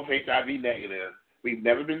 We are both HIV negative. We've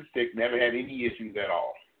never been sick, never had any issues at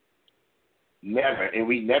all. Never, and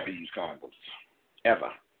we never used condoms, ever.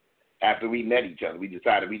 After we met each other, we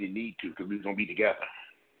decided we didn't need to because we was going to be together.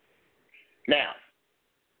 Now,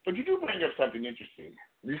 but you do bring up something interesting.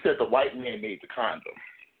 You said the white man made the condom.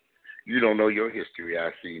 You don't know your history, I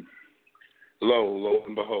see. Lo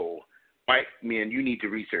and behold, white men, you need to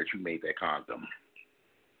research who made that condom.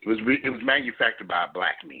 It was manufactured by a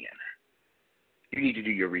black man. You need to do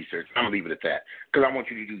your research. I'm going to leave it at that because I want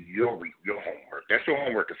you to do your homework. That's your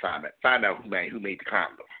homework assignment. Find out who made the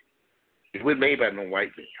condom. It was made by no white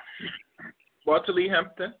man. Walter Lee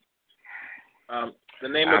Hampton, the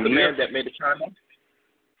name of the man that made the condom.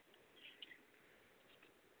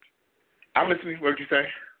 I'm listening. What did you say?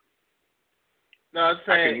 No, I was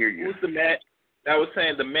saying, I can hear you. Who's the man? I was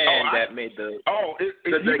saying the man that made the.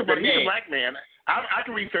 He's a black man. I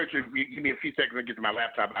can research it. Give me a few seconds to get to my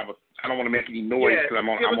laptop. I don't want to make any noise because I'm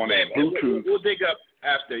on that Bluetooth. We'll dig up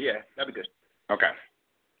after. Yeah, that'd be good. Okay.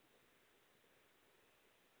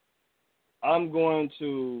 I'm going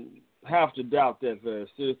to have to doubt that very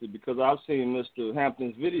seriously because I've seen Mr.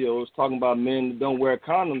 Hampton's videos talking about men that don't wear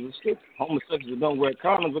condoms. Homosexuals that don't wear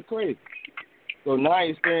condoms are crazy. So now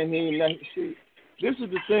he's saying see, this is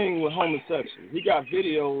the thing with homosexuals. He got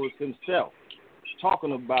videos himself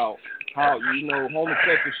talking about how,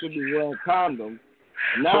 homosexuals should be wearing condoms.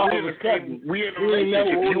 Now all of a sudden, we in a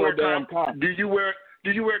relationship. damn condom. Do you wear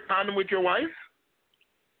a condom with your wife?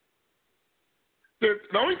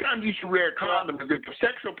 The only time you should wear a condom is if the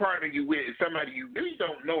sexual partner you with is somebody you really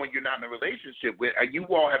don't know and you're not in a relationship with, and you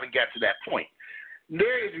all haven't got to that point.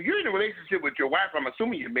 If you're in a relationship with your wife, I'm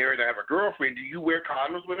assuming you're married or have a girlfriend, do you wear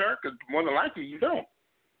condoms with her? Because more than likely you don't.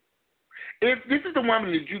 If this is the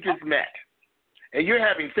woman that you just met, and you're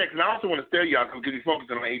having sex, and I also want to tell y'all, because we're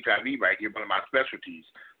focusing on HIV right here, one of my specialties,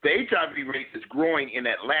 the HIV rate is growing in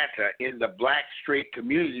Atlanta in the black straight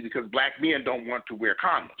community because black men don't want to wear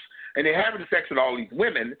condoms. And they're having sex with all these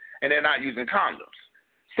women, and they're not using condoms.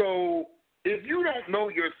 So if you don't know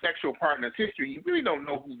your sexual partner's history, you really don't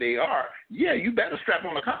know who they are, yeah, you better strap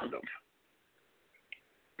on a condom.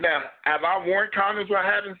 Now, have I worn condoms while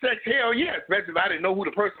having sex? Hell yeah, especially if I didn't know who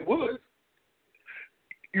the person was.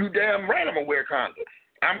 You damn right I'm going to wear condoms.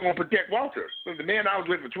 I'm going to protect Walter. So the man I was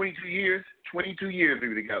with for 22 years we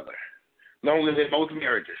were together. Longer than most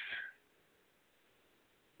marriages.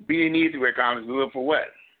 We didn't need to wear condoms. We were for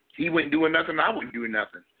what? He wasn't doing nothing, I wasn't doing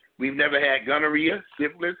nothing. We've never had gonorrhea,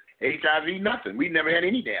 syphilis, HIV, nothing. We've never had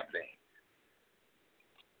any damn thing.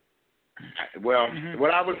 Well,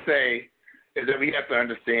 what I would say is that we have to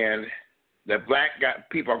understand that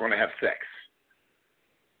people are going to have sex.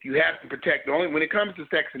 You have to protect, when it comes to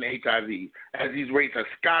sex and HIV, as these rates are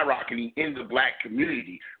skyrocketing in the black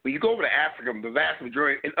community, when you go over to Africa, the vast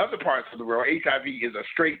majority, in other parts of the world, HIV is a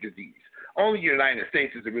straight disease. Only in the United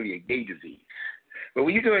States is it really a gay disease. But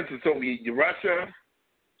when you go into Russia,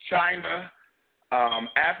 China,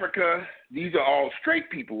 Africa, these are all straight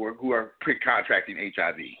people who are contracting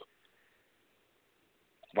HIV.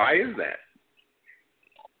 Why is that?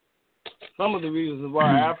 Some of the reasons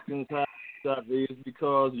why Africans have HIV is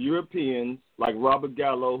because Europeans, like Robert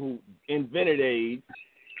Gallo, who invented AIDS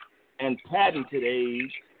and patented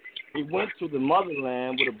AIDS, he went to the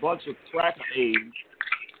motherland with a bunch of crack AIDS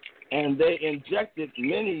and they injected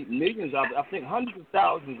many millions of, I think hundreds of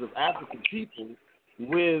thousands of African people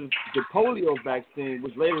with the polio vaccine,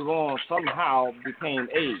 which later on somehow became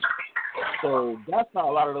AIDS. So that's how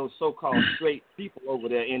a lot of those so-called straight people over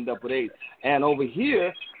there end up with AIDS. And over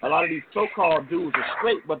here, a lot of these so-called dudes are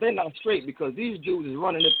straight, but they're not straight because these dudes is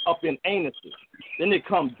running it up in anuses. Then they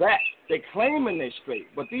come back. They claiming they're straight.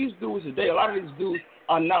 But these dudes today, a lot of these dudes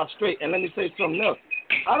are not straight. And let me say something else.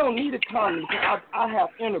 I don't need a condom because I have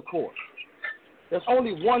intercourse. There's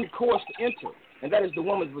only one course to enter, and that is the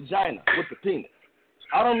woman's vagina with the penis.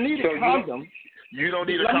 I don't need a condom. You don't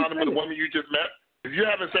need a condom with a woman you just met? If you're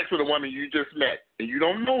having sex with a woman you just met and you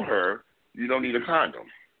don't know her, you don't need a condom.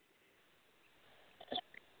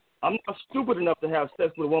 I'm not stupid enough to have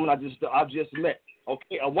sex with a woman I just met.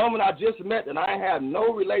 Okay, a woman I just met and I have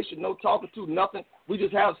no relation, no talking to, nothing. We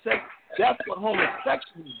just have sex. That's what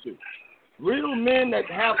homosexuals do. Real men that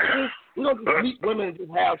have sex, we don't just meet women and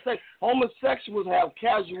just have sex. Homosexuals have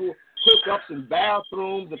casual hookups in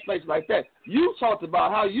bathrooms and places like that. You talked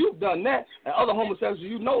about how you've done that, and other homosexuals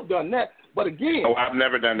you know done that. But again, I've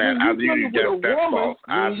never done that. That's false.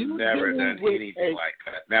 I've never done anything like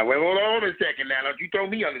that. Now, wait, hold on a second. Now, don't you throw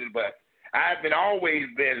me under the bus. I've always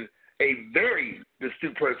been a very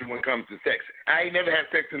astute person when it comes to sex. I ain't never had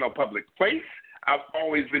sex in a public place. I've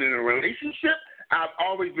always been in a relationship. I've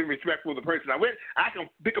always been respectful of the person I'm with. I can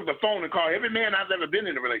pick up the phone and call every man I've ever been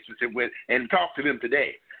in a relationship with and talk to them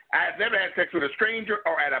today. I've never had sex with a stranger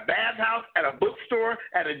or at a bathhouse, at a bookstore,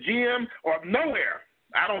 at a gym, or nowhere.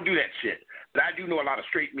 I don't do that shit. But I do know a lot of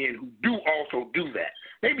straight men who do also do that.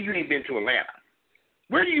 Maybe you ain't been to Atlanta.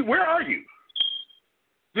 Where are you?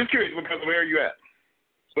 Just curious, because where are you at?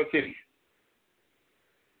 What city?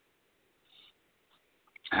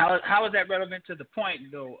 How is that relevant to the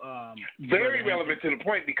point, though? Very relevant to the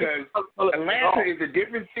point because Atlanta is a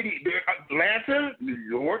different city. Atlanta, New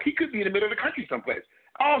York, he could be in the middle of the country someplace.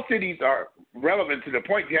 All cities are relevant to the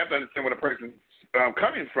point. You have to understand where the person's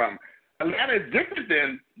coming from. Atlanta is different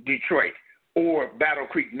than Detroit or Battle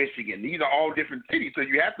Creek, Michigan. These are all different cities, so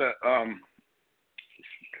you have to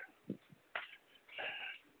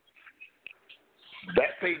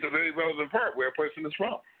that plays a very relevant part where a person is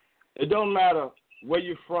from. It don't matter where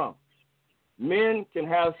you're from. Men can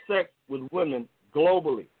have sex with women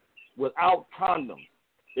globally without condoms.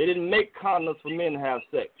 They didn't make condoms for men to have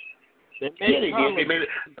sex. They made condoms.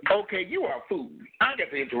 Okay, you are a fool. I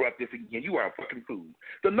got to interrupt this again. You are a fucking fool.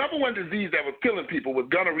 The number one disease that was killing people was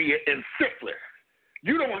gonorrhea and syphilis.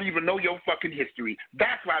 You don't even know your fucking history.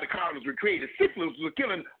 That's why the condoms were created. Syphilis was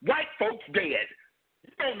killing white folks dead.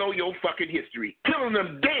 You don't know your fucking history. Killing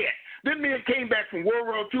them dead. Then men came back from World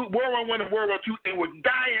War II, World War I and World War II, and were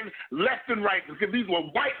dying left and right because these were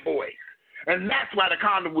white boys. And that's why the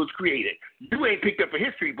condom was created. You ain't picked up a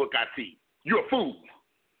history book, I see. You're a fool.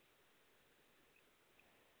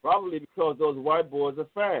 Probably because those white boys are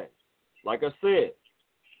fags, like I said.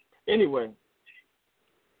 Anyway,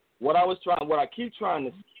 what I keep trying to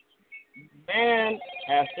say, man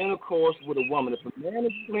has intercourse with a woman. If a man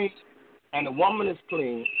is clean and a woman is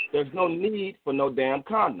clean, there's no need for no damn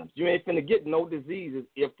condoms. You ain't finna get no diseases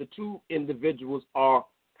if the two individuals are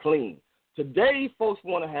clean. Today, folks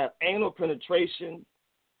want to have anal penetration.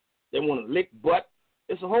 They want to lick butt.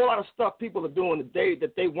 It's a whole lot of stuff people are doing today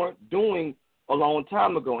that they weren't doing a long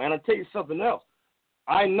time ago. And I'll tell you something else.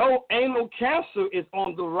 I know anal cancer is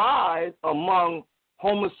on the rise among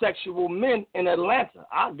homosexual men in Atlanta.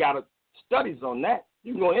 I got studies on that.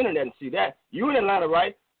 You can go on the internet and see that. You in Atlanta,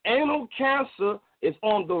 right? Anal cancer is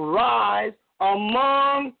on the rise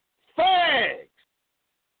among fags.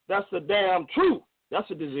 That's the damn truth. That's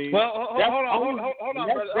a disease. Well, hold on,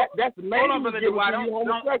 brother. That's the main homosexual.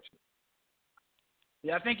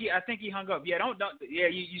 Yeah, I think he hung up. Yeah, don't. Yeah,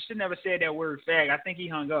 you should never say that word fag. I think he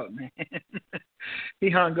hung up, man. He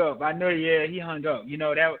hung up. I know. Yeah, he hung up. You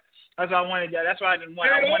know that's why I wanted. That's why I didn't want.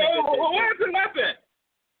 What just happened?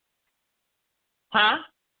 Huh?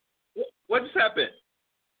 What just happened?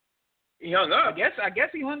 He hung up. I guess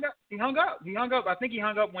he hung up. He hung up. I think he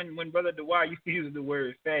hung up when Brother Dawah used the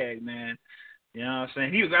word fag, man. You know what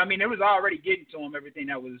I'm saying? It was already getting to him, everything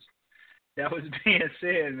that was being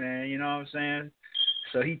said, man. You know what I'm saying?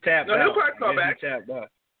 So he tapped out. He'll probably call back. He tapped out.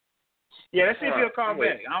 Yeah, let's see if he'll call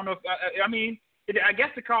back. I don't know if I guess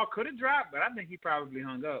the call could have dropped, but I think he probably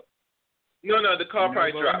hung up. No, the call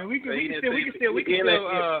probably dropped. I mean, we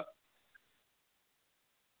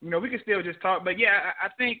can still just talk. But yeah, I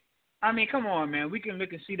think. I mean, come on, man. We can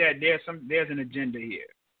look and see that there's an agenda here.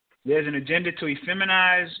 There's an agenda to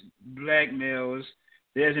effeminize black males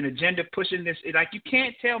There's an agenda pushing this. Like, you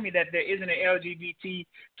can't tell me that there isn't an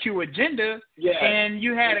LGBTQ agenda. Yeah. And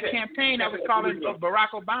you had a campaign that was calling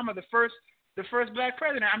Barack Obama the first black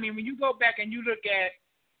president. I mean, when you go back and you look at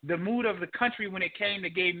the mood of the country when it came to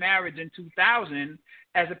gay marriage in 2000,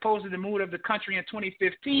 as opposed to the mood of the country in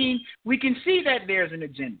 2015, we can see that there's an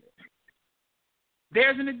agenda.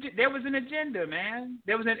 There was an agenda, man.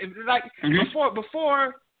 There was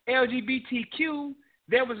before LGBTQ.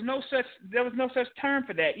 There was no such term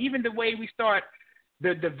for that. Even the way we start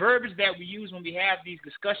the verbiage that we use when we have these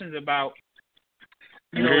discussions about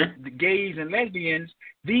the gays and lesbians,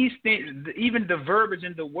 these things, even the verbiage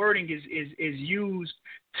and the wording is used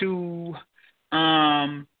to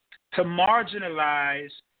marginalize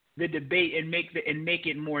the debate and make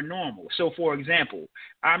it more normal. So, for example,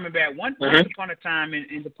 I remember at one point upon a time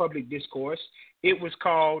in the public discourse, it was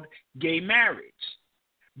called gay marriage,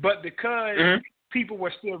 but because people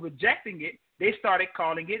were still rejecting it, they started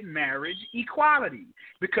calling it marriage equality,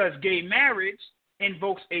 because gay marriage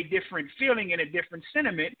invokes a different feeling and a different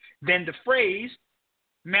sentiment than the phrase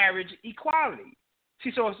marriage equality.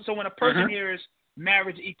 See, so when a person hears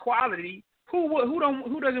marriage equality,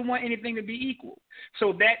 who doesn't want anything to be equal?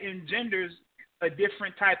 So that engenders a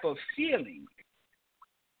different type of feeling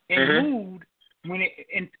and mood when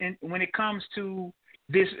it comes to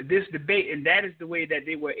this debate, and that is the way that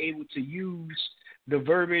they were able to use the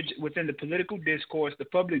verbiage within the political discourse, the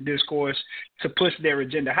public discourse, to push their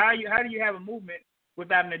agenda. How do you have a movement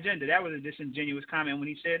without an agenda? That was a disingenuous comment when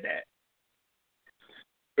he said that.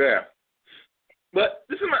 Yeah, but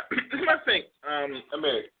this is my thing,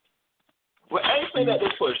 Amiri. Well, anything that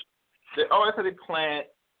they push, they always have to plan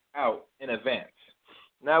out in advance.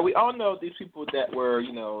 Now, we all know these people that were,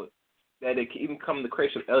 that it can even come to the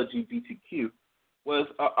creation of LGBTQ was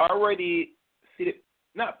already seated,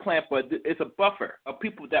 not planned, but it's a buffer of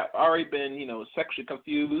people that already been, sexually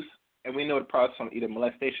confused, and we know the process from either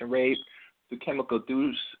molestation, rape, to chemical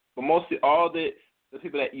abuse, but mostly all the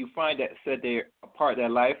people that you find that said they're a part of their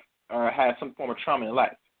life or had some form of trauma in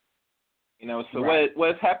life. So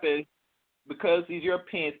what's happened, because these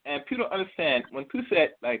Europeans, and people don't understand, when people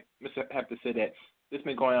said, like Mr. Hampton said, that this has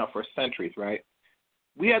been going on for centuries, right?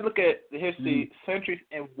 We have to look at the history, centuries,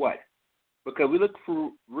 and what? Because we look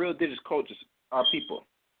through real indigenous cultures, our people.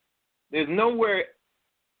 There's nowhere,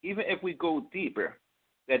 even if we go deeper,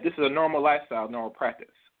 that this is a normal lifestyle, normal practice.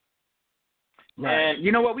 Right. And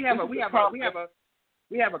you know what? We have a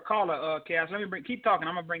caller, Chaos. Keep talking.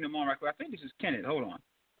 I'm gonna bring them on right quick. I think this is Kenneth. Hold on.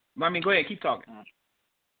 Go ahead. Keep talking.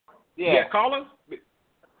 Yeah, caller.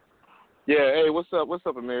 Yeah. Hey, what's up? What's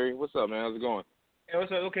up, Amiri? What's up, man? How's it going? Hey,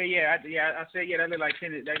 what's up? Okay. Yeah. I said that look like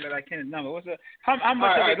Kenneth. That look like Kenneth's number. What's up? How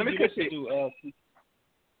much of it let me do you do?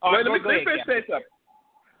 Let me say something.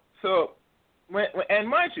 So, and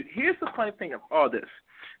mind you, here's the funny thing of all this.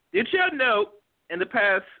 Did y'all know in the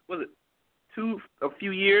past, a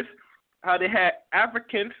few years, how they had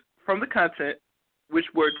Africans from the continent, which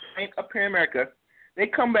were trained up here in America, they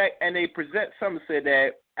come back and they present something to say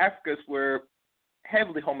that Africans were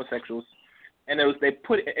heavily homosexuals, and they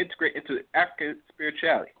put it integrate into African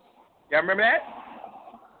spirituality. Y'all remember that?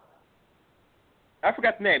 I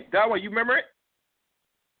forgot the name. Dawah, you remember it?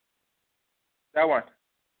 Dawah.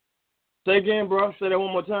 Say again, bro. Say that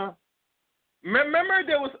one more time. Remember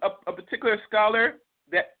there was a particular scholar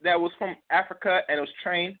that was from Africa and was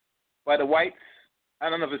trained by the whites. I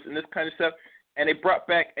don't know if it's in this kind of stuff. And they brought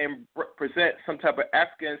back and present some type of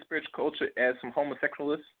African spiritual culture as some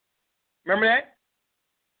homosexualists. Remember that?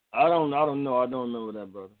 I don't know. I don't remember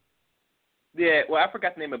that, brother. Yeah, well, I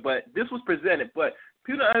forgot the name of it, but this was presented. But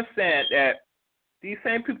people don't understand that these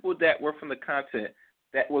same people that were from the continent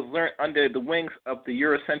that was learned under the wings of the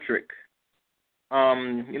Eurocentric,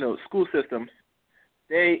 school systems,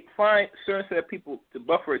 they find certain set of people to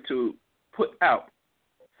buffer to put out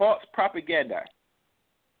false propaganda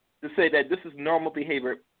to say that this is normal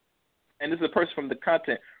behavior and this is a person from the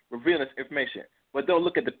continent revealing this information. But don't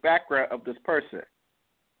look at the background of this person,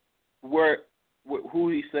 who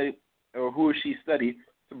he studied or who she studied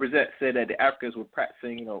to present, say that the Africans were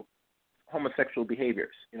practicing, homosexual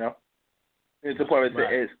behaviors, It's important.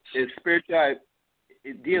 Right. It's spirituality.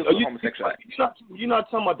 It deals with homosexuality. You're not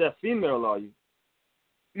talking about that female, are you?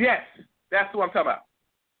 Yes, that's what I'm talking about.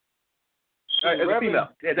 As a female.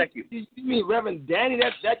 Yeah, thank you. You mean Reverend Danny?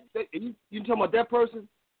 You talking about that person?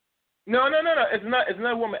 No. It's not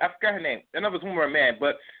a woman. I forgot her name. I don't know if it's a woman or a man.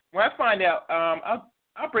 But when I find out,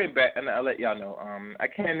 I'll bring it back and I'll let y'all know. I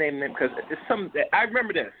can't name them because it's something that I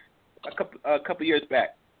remember this a couple years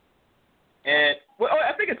back. And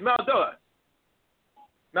I think it's Maladona.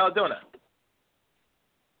 Maladona.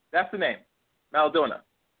 That's the name. Maladona.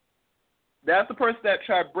 That's the person that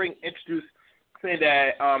tried to introduce, saying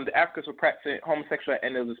that the Africans were practicing homosexuality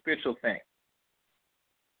and it was a spiritual thing.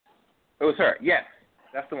 It was her. Yes,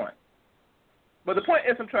 that's the one. But the point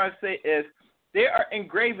is, I'm trying to say is they are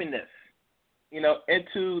engraving this,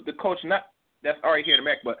 into the culture, not that's already here in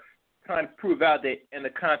America, but trying to prove validate in the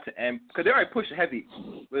content, and because they already push heavy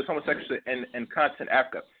with homosexuality and content in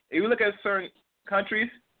Africa. If you look at certain countries,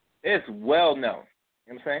 it's well known.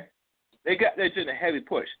 You know what I'm saying? They're doing a heavy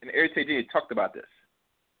push, and the RTJ talked about this.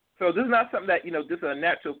 So this is not something that this is a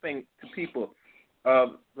natural thing to people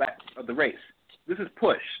of the race. This is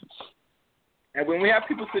push, and when we have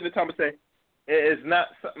people sitting at the top and say it is not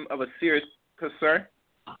something of a serious concern,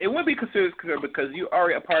 it wouldn't be a serious concern because you are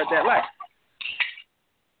already a part of that life.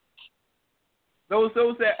 Those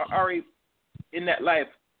that are already in that life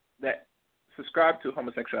that subscribe to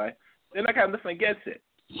homosexuality, they're not going to have nothing against it.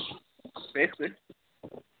 Basically,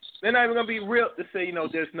 they're not even going to be real to say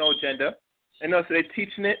there's no agenda. And also they're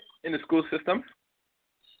teaching it in the school system.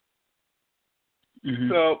 Mm-hmm.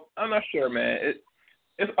 So I'm not sure, man.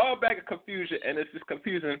 It's all back of confusion, and it's just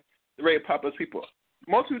confusing the very popular people.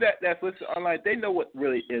 Most people that's listening online, they know what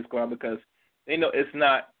really is going on because they know it's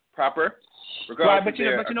not proper. Right, but you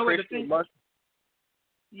know what the thing.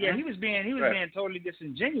 Yeah, mm-hmm. he was being totally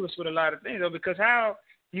disingenuous with a lot of things though, because how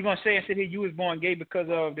you gonna say and sit here you was born gay because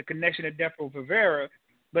of the connection to Defo Rivera,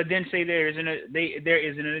 but then say there isn't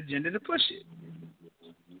an agenda to push it.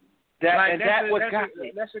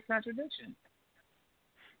 That's a contradiction.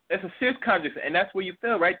 That's a serious contradiction, and that's where you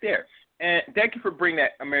feel right there. And thank you for bringing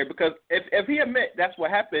that, Amiri, because if he admit that's what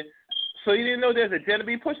happened, so you didn't know there's an agenda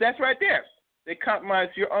being pushed, that's right there. They compromise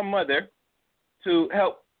your own mother to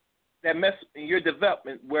help that mess in your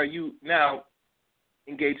development where you now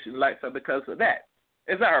engage in lifestyle because of that.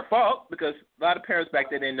 It's not our fault because a lot of parents back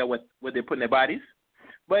then didn't know what they put in their bodies.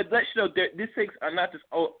 But it lets you know these things are not just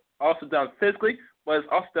also done physically, but it's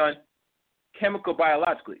also done chemical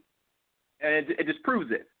biologically. And it just proves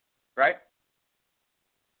it, right?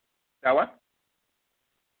 Dawah?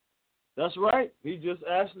 That's right. He just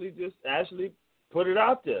actually put it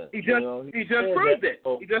out there. He just proved it.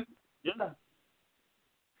 Yeah.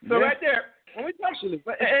 So right there, when we talk,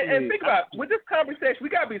 and think about it, with this conversation, we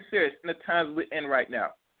gotta be serious in the times we're in right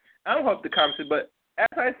now. I don't hope the conversation, but as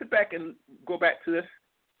I sit back and go back to this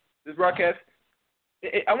broadcast,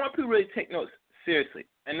 I want people to really take notes seriously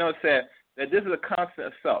and know that this is a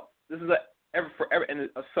constant assault. This is forever an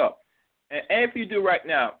assault. And if you do right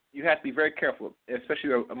now, you have to be very careful,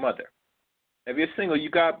 especially a mother. If you're single, you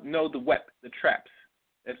gotta know the traps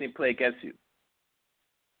that's being played against you.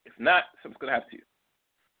 If not, something's gonna happen to you.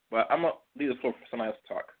 But I'm going to leave the floor for somebody else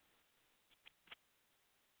to talk.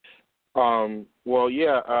 Well,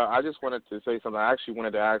 yeah, I just wanted to say something. I actually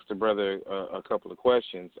wanted to ask the brother a couple of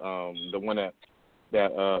questions. The one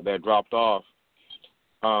that dropped off.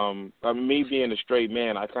 Me being a straight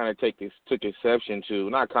man, I kind of took exception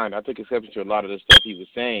to, I took exception to a lot of the stuff he was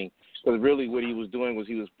saying. Because really what he was doing was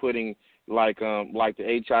he was putting, like the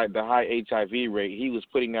high HIV rate, he was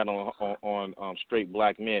putting that on straight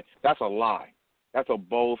black men. That's a lie. That's a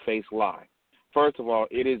bold-faced lie. First of all,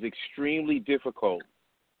 it is extremely difficult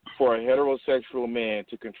for a heterosexual man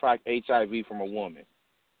to contract HIV from a woman.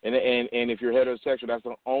 And if you're heterosexual, that's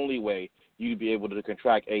the only way you'd be able to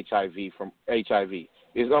contract HIV from HIV.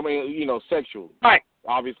 Sexually. Right.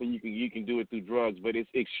 Obviously, you can do it through drugs, but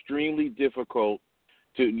it's extremely difficult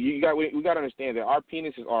we got to understand that our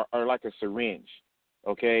penises are like a syringe,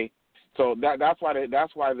 okay? So that's why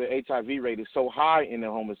the HIV rate is so high in the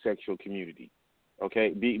homosexual community. Okay,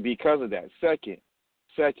 because of that. Second,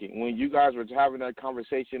 when you guys were having that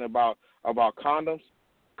conversation about condoms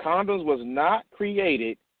was not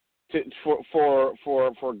created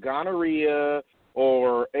for gonorrhea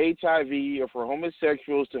or HIV or for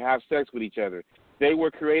homosexuals to have sex with each other. They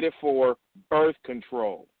were created for birth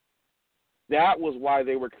control. That was why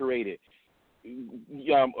they were created.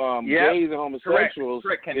 Gays and homosexuals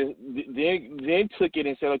then took it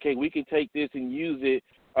and said, okay, we can take this and use it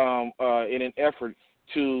in an effort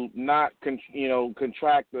to not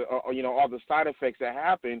contract all the side effects that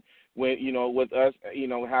happen when with us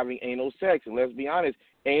having anal sex. And let's be honest,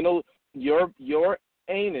 your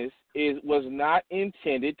anus was not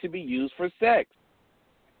intended to be used for sex.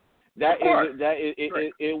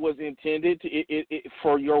 It was intended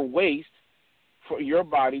for your waste, for your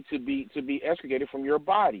body to be excreted from your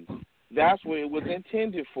body. That's what it was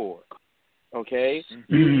intended for. Okay?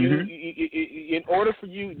 Mm-hmm. In order for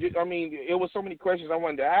you, it was so many questions I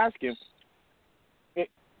wanted to ask him.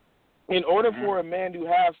 In order for a man to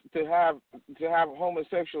have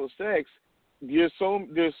homosexual sex, there's so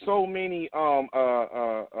many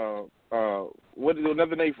what is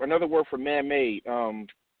another word for man-made? You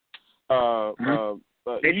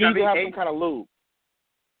need to have some kind of lube.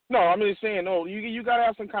 No, I'm just saying, no, you gotta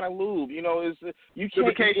have some kind of lube. You know, you can't.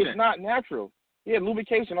 Lubrication. It's not natural. Yeah,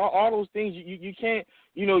 lubrication, all those things. You can't.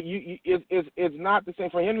 You know, it's not the same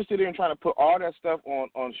for him to sit there and try to put all that stuff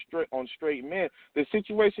on straight men. The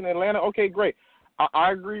situation in Atlanta, okay, great.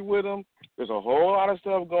 I agree with him. There's a whole lot of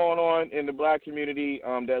stuff going on in the black community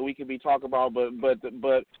that we could be talking about, but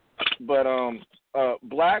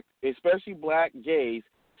black, especially black gays,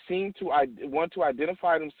 seem to want to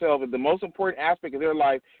identify themselves as the most important aspect of their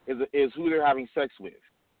life is who they're having sex with.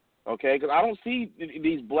 Okay, because I don't see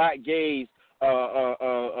these black gays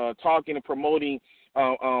talking and promoting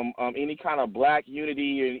any kind of black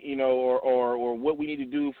unity, and or what we need to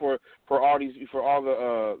do for all the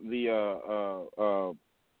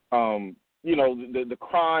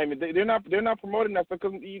crime. They're not promoting that stuff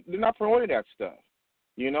because they're not promoting that stuff.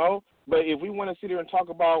 But if we want to sit here and talk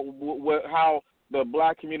about how the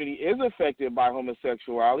black community is affected by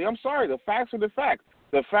homosexuality, I'm sorry, the facts are the facts.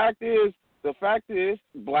 The fact is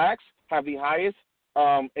blacks have the highest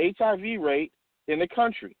HIV rate in the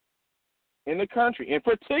country, in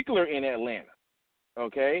particular in Atlanta,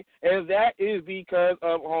 okay? And that is because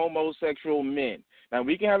of homosexual men. Now,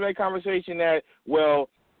 we can have that conversation that, well,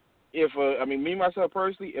 me, myself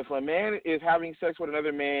personally, if a man is having sex with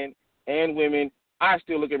another man and women, I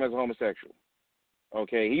still look at him as a homosexual.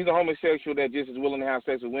 Okay, he's a homosexual that just is willing to have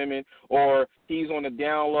sex with women, or he's on the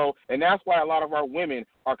down low, and that's why a lot of our women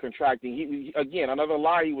are contracting. Again, another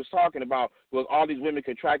lie he was talking about was all these women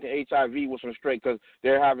contracting HIV was from straight because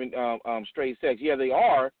they're having straight sex. Yeah, they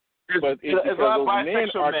are, but it's because those men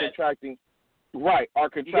are contracting. Right, are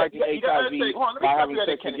contracting HIV by having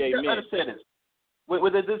sex with gay men. Understand this.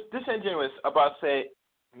 With this disingenuous about say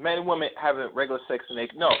men and women having regular sex and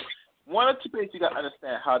no. One or two things you got to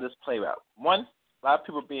understand how this plays out. One, a lot of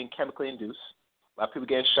people being chemically induced. A lot of people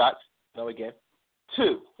getting shots. Again.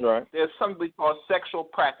 Two, right. There's something called sexual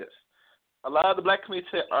practice. A lot of the black community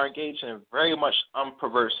are engaged in very much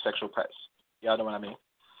unperverse sexual practice. Y'all know what I mean?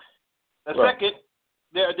 The second,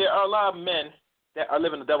 there are a lot of men that are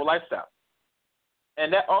living a double lifestyle.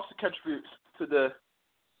 And that also contributes to the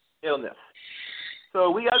illness.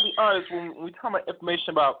 So we got to be honest when we talk about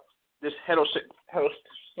information about this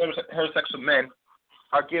heterosexual men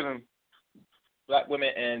are giving black women,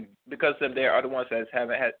 and because of them, they are the ones that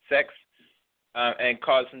haven't had sex and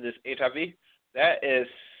causing this HIV. That is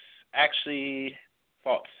actually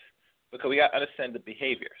false because we got to understand the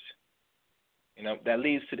behaviors, that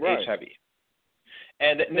leads to the HIV.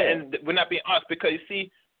 And we're not being honest because you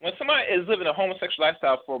see, when somebody is living a homosexual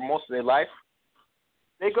lifestyle for most of their life,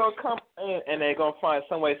 they're going to come in and they're going to find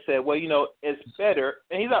some way to say, well, it's better.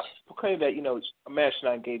 And he's not proclaiming that, a man should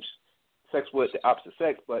not engage sex with the opposite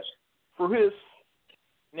sex, but for his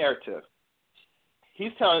narrative,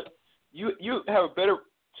 he's telling you have a better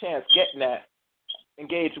chance getting that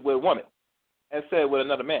engaged with a woman instead of with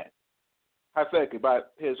another man, hypothetically, by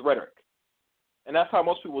his rhetoric. And that's how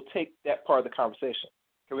most people take that part of the conversation.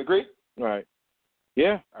 Can we agree? Right.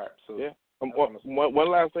 Yeah. All right. So yeah.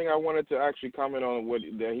 One last thing I wanted to actually comment on what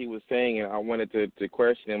that he was saying, and I wanted to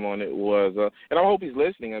question him on it was, and I hope he's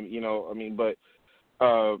listening.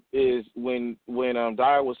 Is when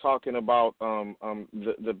Dawah was talking about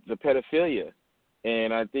the pedophilia,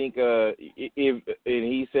 and I think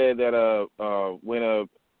he said that when a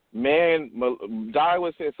man,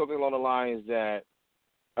 Dawah said something along the lines that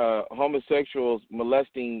homosexuals molest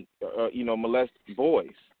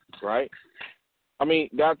boys, right? I mean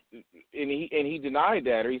that, and he denied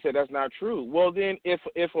that, or he said that's not true. Well, then,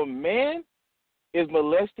 if a man is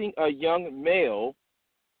molesting a young male,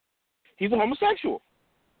 he's a homosexual.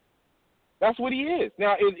 That's what he is.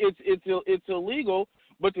 Now, it's illegal,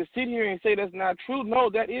 but to sit here and say that's not true,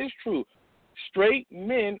 no, that is true. Straight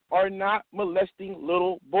men are not molesting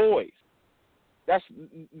little boys. That's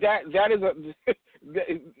an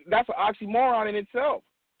oxymoron in itself.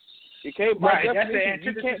 Okay, by definition,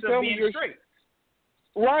 you can't tell me you're straight.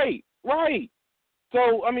 Right.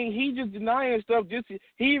 So, he just denying stuff.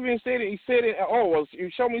 He even said it. He said it. Oh, well,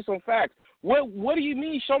 show me some facts. What do you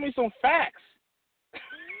mean? Show me some facts.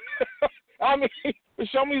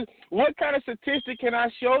 Show me what kind of statistic can I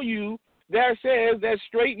show you that says that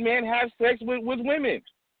straight men have sex with women?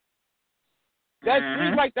 That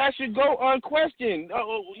seems like that should go unquestioned.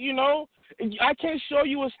 I can't show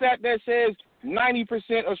you a stat that says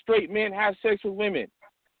 90% of straight men have sex with women.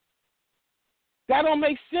 That don't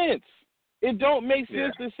make sense. It don't make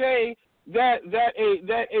sense to say that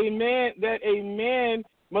a man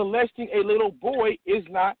molesting a little boy is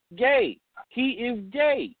not gay. he is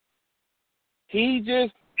gay. He's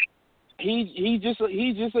just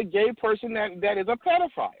a gay person that is a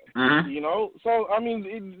pedophile. Mm-hmm. You know, so I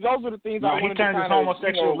mean, those are the things I wanted to kind of. He turns his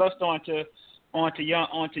homosexual lust onto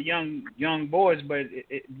young boys, but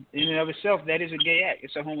in and of itself, that is a gay act.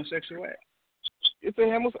 It's a homosexual act. It's a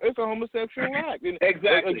homosexual act. And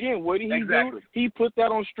exactly. Again, what did he do? He put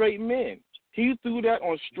that on straight men. He threw that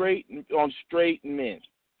on straight men.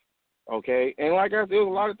 Okay, and like I said, there was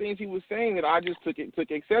a lot of things he was saying that I just took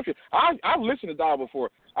exception. I've listened to Dawah before.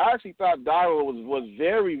 I actually thought Dawah was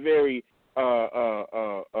very, very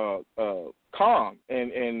calm,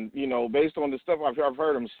 and you know, based on the stuff I've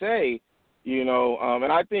heard him say, you know,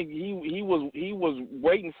 and I think he was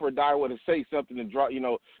waiting for Dawah to say something to drop, you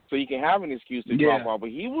know, so he can have an excuse to drop off. But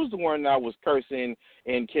he was the one that was cursing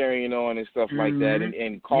and carrying on and stuff like that,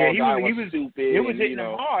 and called Dawah stupid. It was hitting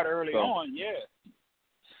him hard early on, Yeah,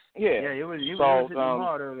 it was hitting him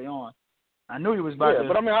hard early on. I knew he was about to.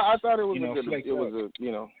 But I mean, I thought it was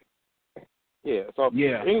So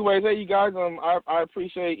anyways, hey, you guys, I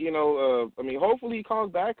appreciate, you know, I mean, hopefully he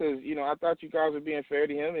calls back because, you know, I thought you guys were being fair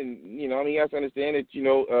to him, and you know, I mean, he has to understand that, you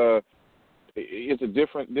know, it's a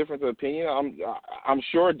difference of opinion. I'm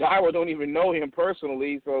sure Dawah don't even know him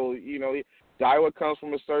personally, so you know, Dawah comes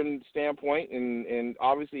from a certain standpoint, and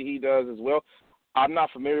obviously he does as well. I'm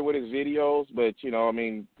not familiar with his videos, but, you know, I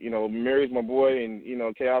mean, you know, Mary's my boy, and, you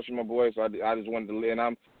know, Chaos is my boy, so I just wanted to, and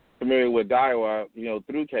I'm familiar with Dawah, you know,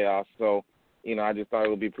 through Chaos, so, you know, I just thought it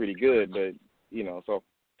would be pretty good, but, you know, so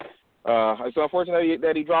it's unfortunate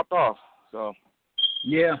that he dropped off, so.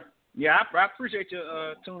 Yeah, I appreciate you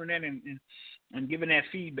tuning in and giving that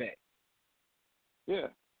feedback. Yeah.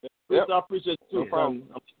 Yep. I appreciate you, too. No problem.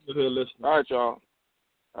 I'm still here listening. All right, y'all.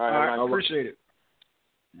 All right, I appreciate it.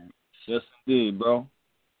 Yes, indeed, bro. All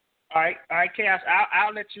right, Chaos.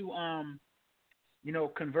 I'll let you you know,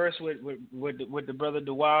 converse with the brother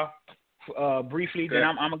Dawah briefly. Okay. Then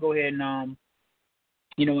I'm gonna go ahead and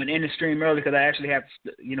you know, and end the stream early because I actually have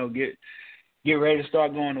to, you know, get ready to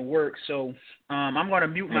start going to work. So I'm gonna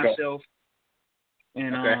mute myself,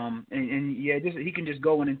 and and yeah, he can just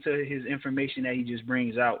go into his information that he just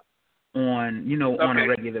brings out on, you know, on a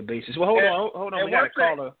regular basis. Well, hold on, we got a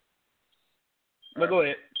caller. Well, go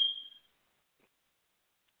ahead.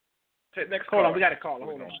 Next Hold caller. on, we got a caller.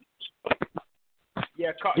 Hold on.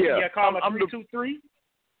 Caller 323.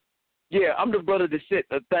 Yeah, I'm the brother that set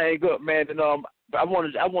the thing up, man. And I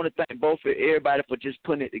want to thank both of everybody for just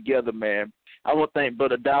putting it together, man. I want to thank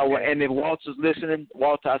Brother Dawah, and if Walter's listening,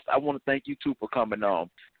 Walter, I want to thank you too for coming on.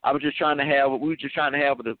 We were just trying to have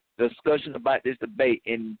a discussion about this debate,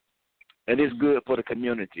 and it's good for the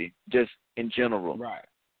community, just in general. Right.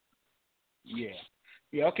 Yeah.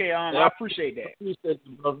 Yeah. Okay. I appreciate that. I appreciate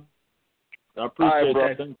you, brother. I appreciate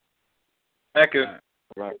that. Thank you.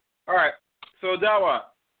 Right. All right. So, Dawah,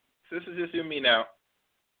 this is just you and me now.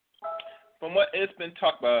 From what it's been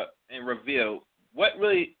talked about and revealed, what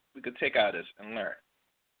really we could take out of this and learn?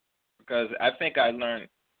 Because I think I learned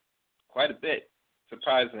quite a bit,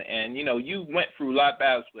 surprisingly. And, you know, you went through a lot of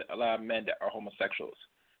battles with a lot of men that are homosexuals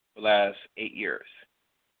for the last 8 years,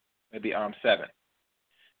 maybe 7.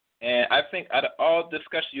 And I think out of all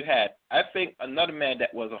discussions you had, I think another man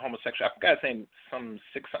that was a homosexual, I forgot his name, some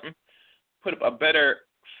 6-something, put up a better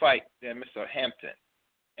fight than Mr. Hampton.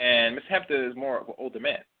 And Mr. Hampton is more of an older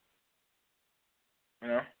man. You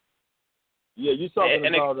know? Yeah, you're talking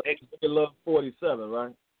about Love 47,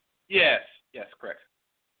 right? Yes, correct.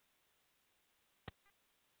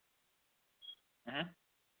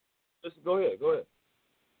 Just go ahead.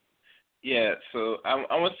 Yeah, so I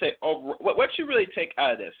want to say, what you really take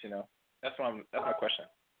out of this? You know, that's my question.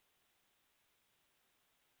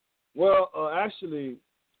 Well, actually,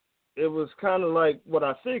 it was kind of like what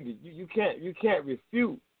I figured. You can't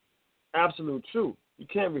refute absolute truth. You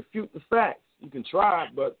can't refute the facts. You can try,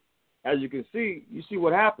 but as you can see, you see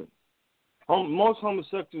what happens. Most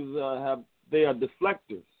homosexuals they are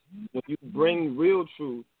deflectors. When you bring real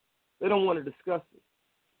truth, they don't want to discuss it.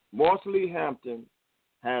 Walter Lee Hampton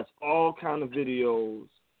has all kind of videos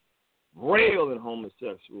railing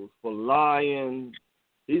homosexuals for lying.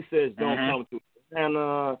 He says don't come to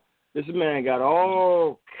Atlanta. This man got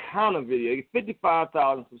all kind of videos,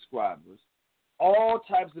 55,000 subscribers, all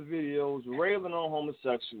types of videos railing on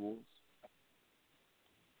homosexuals.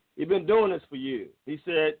 He's been doing this for years. He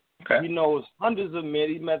said he knows hundreds of men.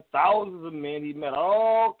 He met thousands of men. He met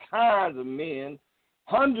all kinds of men,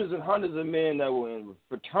 hundreds and hundreds of men that were in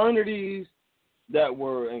fraternities, that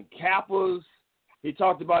were in Kappas. He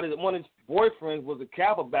talked about it. One of his boyfriends was a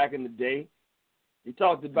Kappa back in the day. He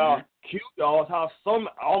talked about Q dolls, how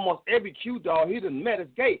almost every Q doll he done met is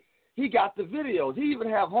gay. he got the videos. He even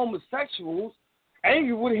have homosexuals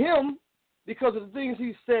angry with him because of the things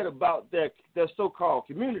he said about their so-called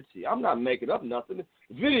community. I'm not making up nothing.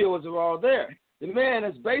 The videos are all there. The man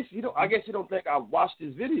is basically, I guess you don't think I watched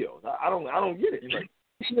his videos. I don't get it.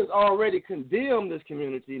 He has already condemned this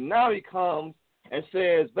community. Now he comes and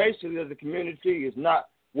says basically that the community is not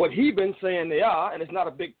what he been saying they are, and it's not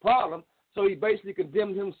a big problem. So he basically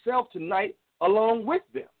condemned himself tonight along with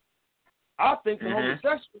them. I think the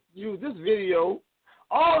homosexuals use this video.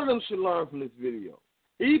 All of them should learn from this video.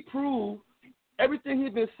 He proved everything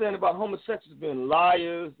he's been saying about homosexuals being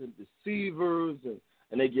liars and deceivers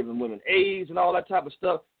and they giving women AIDS and all that type of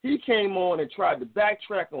stuff. He came on and tried to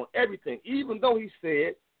backtrack on everything, even though he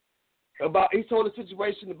said he told a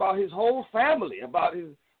situation about his whole family, about his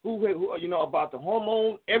about the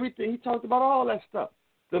hormone, everything. He talked about all that stuff.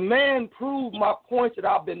 The man proved my point that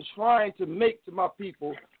I've been trying to make to my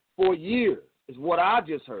people for years, is what I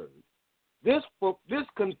just heard. This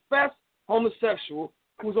confessed homosexual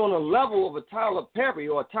who's on the level of a Tyler Perry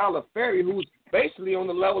or a Tyler Ferry, who's basically on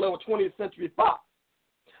the level of a 20th Century Fox.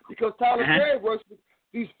 Because Tyler Perry works with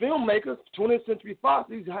these filmmakers, 20th Century Fox,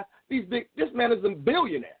 these big. This man is a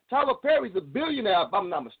billionaire. Tyler Perry's a billionaire, if I'm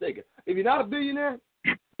not mistaken. If you're not a billionaire,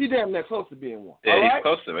 he's damn near close to being one. Yeah, all right? He's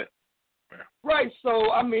close to it. Yeah. Right,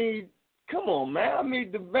 so, I mean, come on, man. I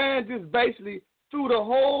mean, the man just basically threw the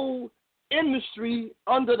whole industry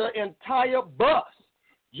under the entire bus.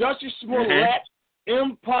 Justice Smollett,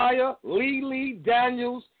 Empire, Lee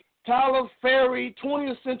Daniels, Tyler Ferry,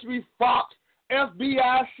 20th Century Fox,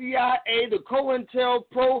 FBI, CIA, the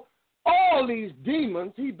COINTELPRO, all these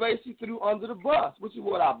demons he basically threw under the bus, which is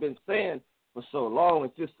what I've been saying for so long.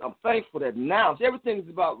 It's just I'm thankful that now everything is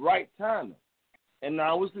about right timing. And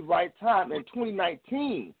now it's the right time in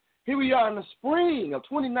 2019. Here we are in the spring of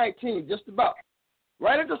 2019, just about.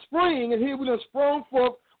 Right at the spring, and here we have sprung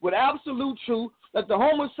forth with absolute truth that the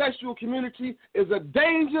homosexual community is a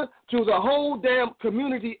danger to the whole damn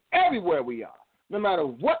community everywhere we are. No matter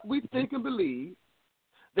what we think and believe,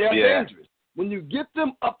 they are dangerous. When you get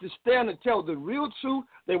them up to stand and tell the real truth,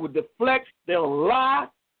 they will deflect, they'll lie.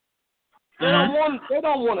 They don't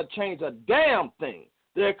want to change a damn thing.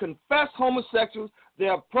 They're confessed homosexuals.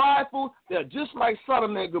 They're prideful. They're just like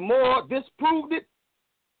Sodom and Gomorrah. This proved it.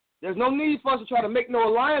 There's no need for us to try to make no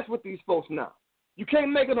alliance with these folks now. You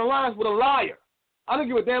can't make an alliance with a liar. I don't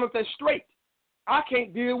give a damn if they're straight. I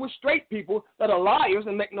can't deal with straight people that are liars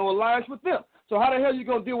and make no alliance with them. So how the hell are you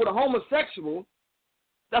going to deal with a homosexual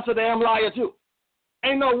that's a damn liar too?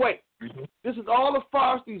 Ain't no way. This is all a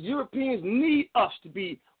farce. These Europeans need us to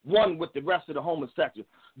be one with the rest of the homosexuals.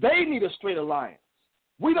 They need a straight alliance.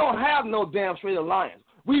 We don't have no damn straight alliance.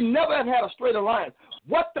 We never have had a straight alliance.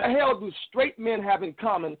 What the hell do straight men have in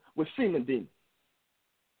common with semen demons?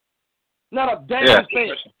 Not a damn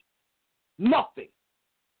thing. Nothing.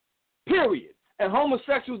 Period. And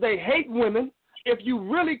homosexuals, they hate women. If you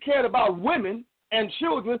really cared about women and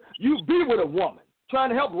children, you'd be with a woman, trying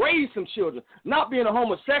to help raise some children, not being a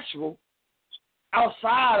homosexual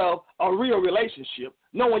outside of a real relationship,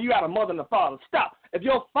 knowing you got a mother and a father. Stop. If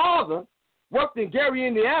your father worked in Gary,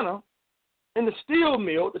 Indiana, in the steel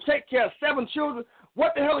mill to take care of 7 children,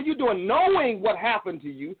 what the hell are you doing knowing what happened to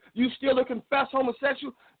you? You still a confessed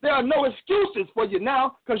homosexual? There are no excuses for you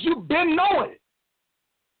now because you've been knowing it.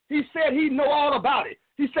 He said he know all about it.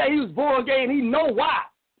 He said he was born gay and he know why.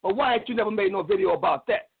 But why ain't you never made no video about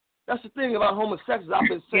that? That's the thing about homosexuals I've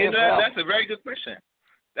been saying. That's a very good question.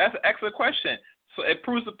 That's an excellent question. So it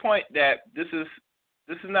proves the point that this is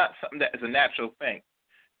not something that is a natural thing.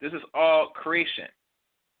 This is all creation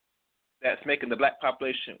that's making the black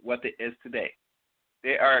population what it is today.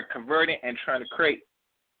 They are converting and trying to create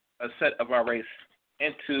a set of our race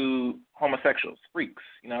into homosexuals, freaks,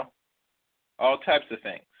 all types of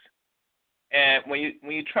things. And when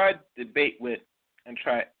you try to debate with and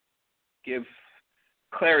try to give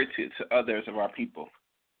clarity to others of our people,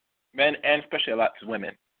 men and especially a lot to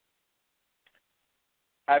women,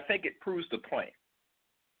 I think it proves the point.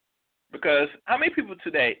 Because how many people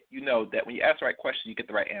today, that when you ask the right question, you get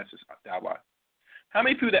the right answers, Dawah? How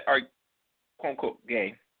many people that are, quote-unquote,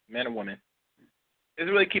 gay, men or women, is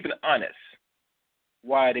really keeping it honest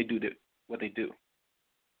why they do what they do?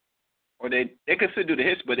 Or they can still do the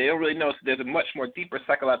history, but they don't really know. So there's a much more deeper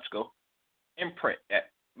psychological imprint that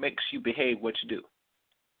makes you behave what you do.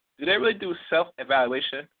 Do they really do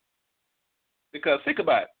self-evaluation? Because think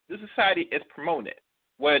about it. This society is promoting it,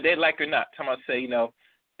 whether they like it or not. Someone say,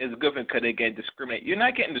 it's good because they get discriminated. You're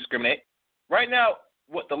not getting discriminated. Right now,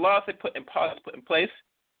 what the laws they put in place,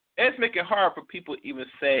 it's making it hard for people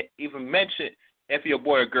to even mention if you're a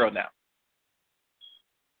boy or girl now.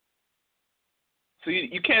 So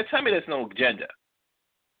you can't tell me there's no agenda.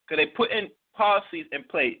 Because they put in policies in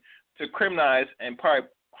place to criminalize and probably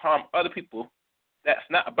harm other people that's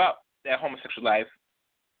not about their homosexual life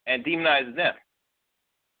and demonize them.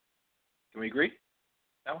 Can we agree?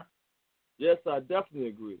 Dawah? Yes, I definitely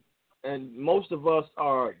agree. And most of us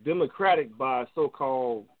are Democratic by a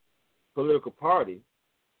so-called political party.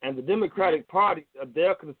 And the Democratic Party,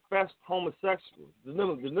 they're confessed homosexuals. The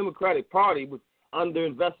Democratic Party was under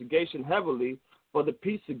investigation heavily for the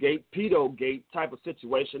Pizzagate, Pedogate type of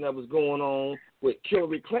situation that was going on with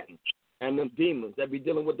Hillary Clinton and them demons that be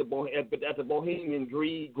dealing with at the Bohemian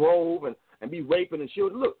Grove and be raping and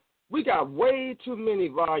shooting. Look, we got way too many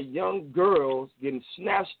of our young girls getting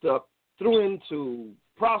snatched up, threw into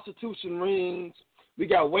prostitution rings. We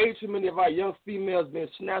got way too many of our young females being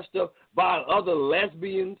snatched up by other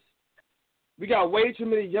lesbians. We got way too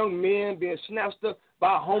many young men being snatched up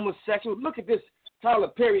by homosexuals. Look at this. Tyler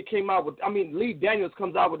Perry came out with, Lee Daniels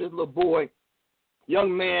comes out with this little boy,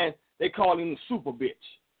 young man, they call him the super bitch.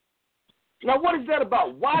 Now, what is that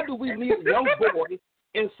about? Why do we need a young boy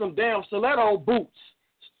in some damn stiletto boots,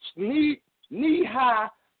 knee-high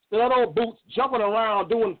stiletto boots, jumping around,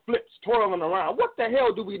 doing flips, twirling around? What the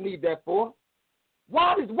hell do we need that for?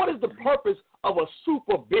 What is the purpose of a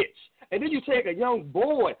super bitch? And then you take a young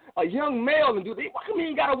boy, a young male, and do that. Why come he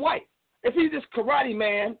ain't got a wife? If he's this karate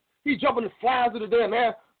man, he's jumping and flying through the damn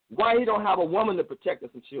air, why he don't have a woman to protect us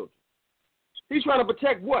and children? He's trying to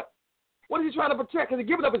protect what? What is he trying to protect? Because he's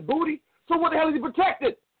giving up his booty? So what the hell is he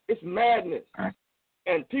protected? It's madness.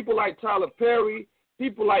 And people like Tyler Perry,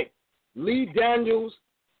 people like Lee Daniels,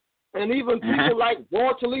 and even people like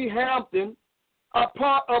Walter Lee Hampton are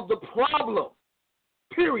part of the problem,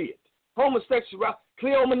 period. Homosexuality,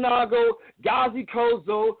 Cleo Monago, Gazi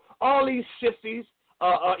Kozo, all these sissies,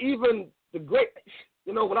 even the great,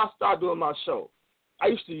 when I started doing my show, I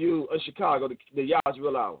used to use, in Chicago, the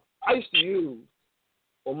Yisreal Hour, I used to use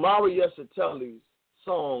Amiri Yesatelli's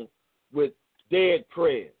song with Dead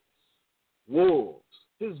Prayers, Wolves.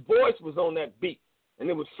 His voice was on that beat, and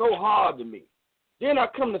it was so hard to me. Then I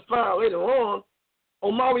come to find out later on,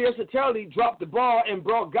 Amiri Yesatelli dropped the ball and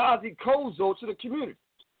brought Gazi Kozo to the community.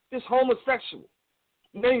 This homosexual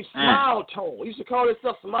named Smile Tone. He used to call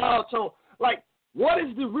himself Smile Tone. Like, what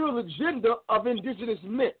is the real agenda of indigenous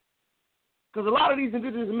men? Because a lot of these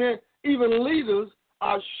indigenous men, even leaders,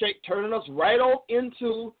 are turning us right off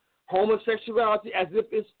into homosexuality as if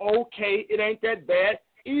it's okay. It ain't that bad.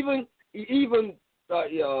 Even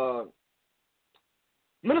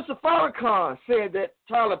Minister Farrakhan said that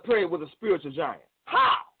Tyler Perry was a spiritual giant.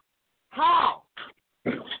 How?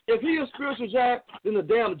 If he's a spiritual giant, then the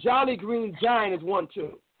damn Jolly Green Giant is one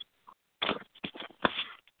too.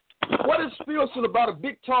 What is spiritual about a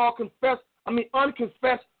big, tall,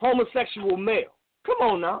 unconfessed homosexual male? Come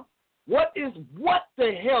on now. What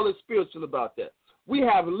the hell is spiritual about that? We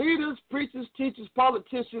have leaders, preachers, teachers,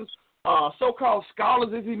 politicians, so-called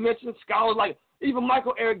scholars, as he mentioned, scholars like even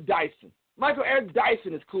Michael Eric Dyson. Michael Eric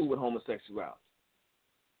Dyson is cool with homosexuality.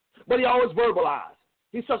 But he always verbalizes.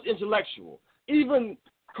 He's such intellectual. Even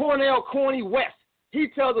Cornell Corny West, he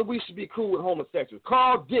tells us we should be cool with homosexuals.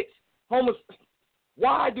 Carl Dix,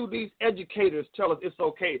 Why do these educators tell us it's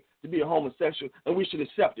okay to be a homosexual and we should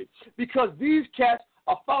accept it? Because these cats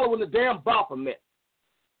are following the damn Baphomet.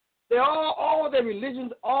 They're all their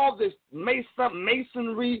religions, all this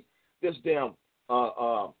masonry, this damn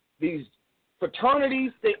these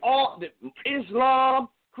fraternities, Islam,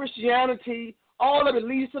 Christianity, all of it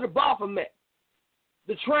leads to the Baphomet.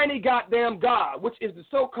 The tranny goddamn God, which is the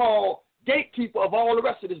so-called gatekeeper of all the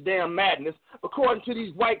rest of this damn madness, according to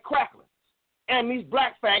these white cracklings. And these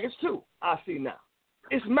black faggots, too, I see now.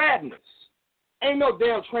 It's madness. Ain't no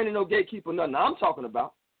damn tranny, no gatekeeper, nothing I'm talking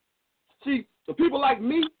about. See, the people like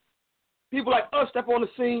me, people like us step on the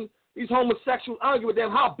scene, these homosexuals, I don't give a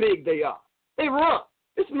damn how big they are. They run.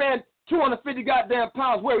 This man, 250 goddamn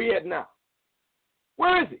pounds, where he at now?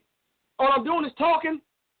 Where is he? All I'm doing is talking.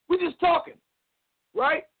 We're just talking.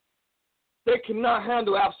 Right? They cannot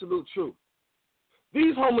handle absolute truth.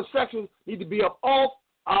 These homosexuals need to be up off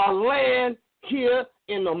our land here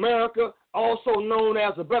in America, also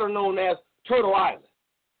better known as Turtle Island.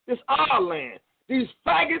 It's our land. These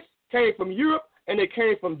faggots came from Europe, and they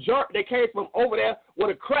came from over there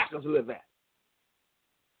where the crackers live at.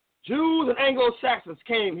 Jews and Anglo-Saxons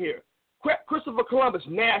came here. Christopher Columbus,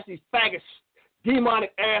 nasty faggots,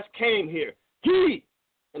 demonic ass came here. He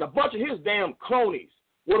and a bunch of his damn cronies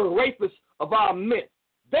were the rapists of our men.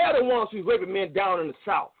 They're the ones who's raping men down in the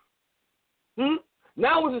South.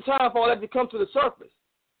 Now is the time for all that to come to the surface.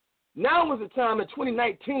 Now is the time in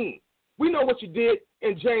 2019. We know what you did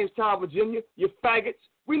in Jamestown, Virginia, you faggots.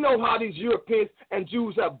 We know how these Europeans and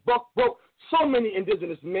Jews have broke so many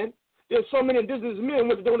indigenous men. There's so many indigenous men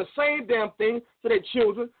which are doing the same damn thing to their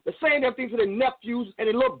children, the same damn thing to their nephews and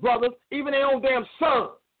their little brothers, even their own damn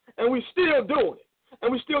sons. And we still doing it.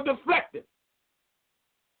 And we still deflecting.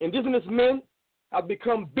 Indigenous men have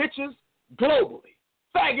become bitches globally.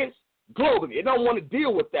 Faggots globally. They don't want to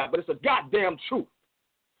deal with that, but it's a goddamn truth.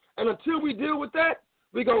 And until we deal with that,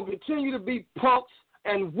 we're going to continue to be punks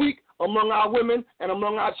and weak among our women and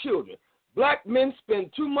among our children. Black men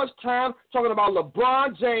spend too much time talking about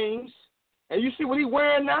LeBron James, and you see what he's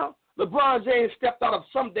wearing now? LeBron James stepped out of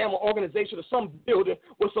some damn organization or some building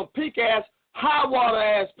with some pink-ass,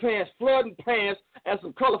 high-water-ass pants, flooding pants, and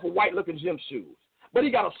some colorful white-looking gym shoes. But he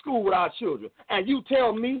got a school with our children. And you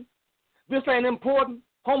tell me this ain't important?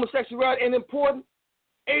 Homosexuality ain't important?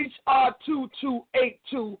 HR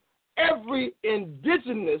 2282, every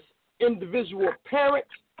indigenous individual parent,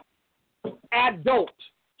 adult,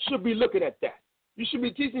 should be looking at that. You should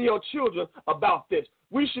be teaching your children about this.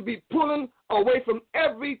 We should be pulling away from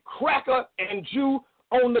every cracker and Jew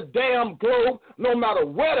on the damn globe, no matter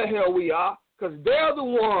where the hell we are, because they're the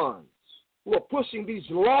ones who are pushing these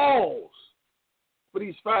laws for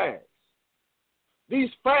these fags. These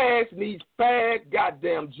fags need fag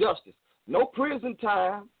goddamn justice. No prison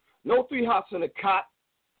time, no 3 hots in a cot.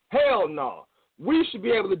 Hell no. We should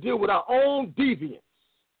be able to deal with our own deviance.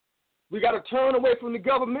 We got to turn away from the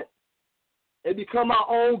government and become our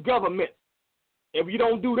own government. If you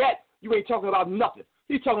don't do that, you ain't talking about nothing.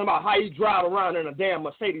 He's talking about how you drive around in a damn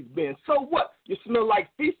Mercedes-Benz. So what? You smell like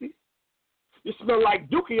feces? You smell like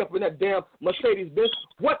dookie up in that damn Mercedes-Benz.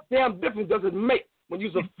 What damn difference does it make when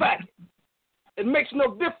you're a faggot? It makes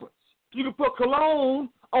no difference. You can put cologne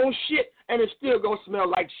on shit and it's still going to smell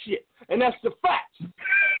like shit. And that's the fact.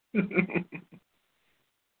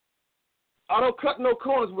 I don't cut no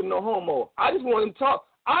corners with no homo. I just want him to talk.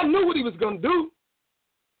 I knew what he was going to do.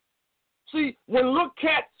 See, when little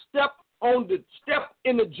cats step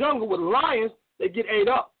in the jungle with lions, they get ate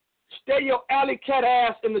up. Stay your alley cat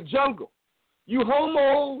ass in the jungle. You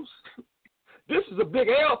homos, this is a big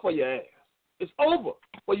L for your ass. It's over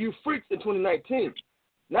for you freaks in 2019.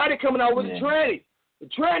 Now they're coming out with the trannies. The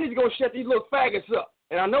trannies are going to shut these little faggots up.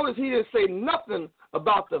 And I noticed he didn't say nothing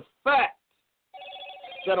about the fact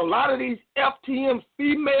that a lot of these FTM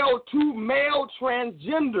female to male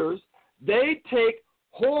transgenders, they take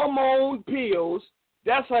hormone pills.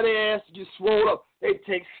 That's how their ass just swole up. They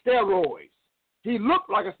take steroids. He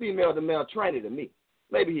looked like a female to male tranny to me.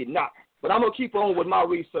 Maybe he's not. But I'm going to keep on with my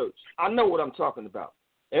research. I know what I'm talking about.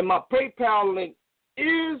 And my PayPal link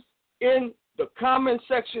is in the comment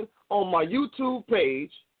section on my YouTube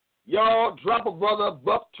page. Y'all drop a brother, a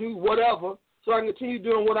buck, two, whatever, so I can continue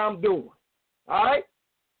doing what I'm doing. All right?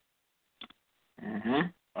 Mm-hmm.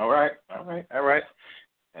 All right.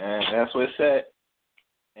 And that's what it said.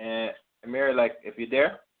 And Amiri, like, if you're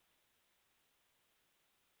there,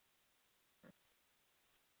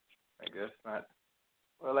 I guess not.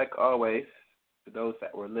 Well, like always, for those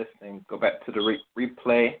that were listening, go back to the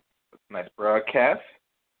replay. It's a nice broadcast.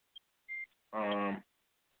 I'm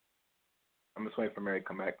just waiting for Mary to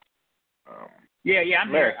come back. Yeah,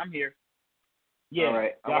 I'm Mary. here. Yeah. All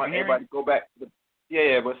right. I want everybody to go back. But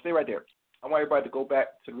stay right there. I want everybody to go back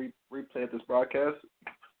to the replay of this broadcast.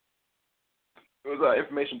 There was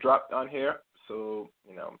information dropped on here, so,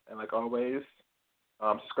 and like always,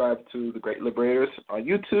 subscribe to the Great Liberators on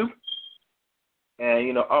YouTube.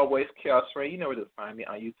 And, always, Chaos Ray, you know where to find me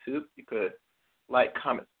on YouTube. You could like,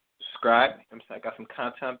 comment, subscribe. I got some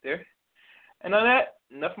content there. And on that,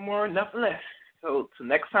 nothing more, nothing less. So, till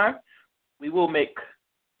next time, we will make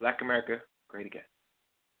Black America great again.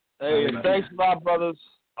 Hey, thanks, my brothers.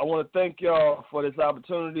 I want to thank y'all for this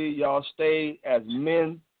opportunity. Y'all stayed as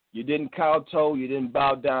men. You didn't kowtow. You didn't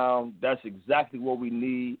bow down. That's exactly what we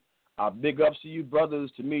need. Big ups to you,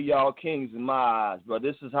 brothers. To me, y'all kings in my eyes. But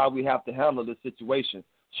this is how we have to handle this situation.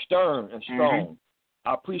 Stern and strong. Mm-hmm.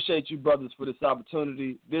 I appreciate you, brothers, for this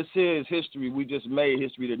opportunity. This is history. We just made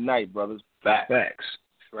history tonight, brothers. Facts.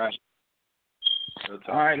 Right.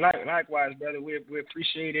 All right. Likewise, brother. We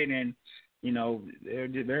appreciate it. And,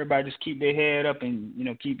 everybody just keep their head up and,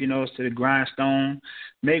 keep your nose to the grindstone.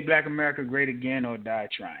 Make Black America great again or die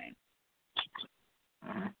trying.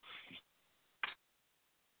 Mm-hmm.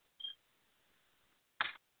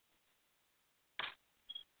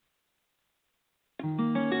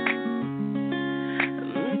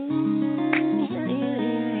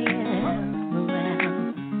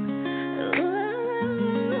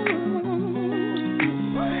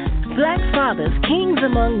 Black fathers, kings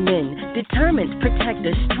among men, determined,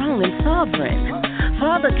 protectors, strong and sovereign.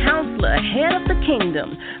 Paul the counselor, head of the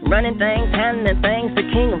kingdom, running things, handling things, the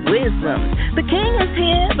king of wisdom. The king is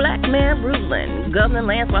here, black man ruling, governing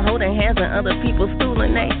lands while holding hands and other people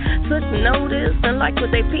stooling. They took notice and liked what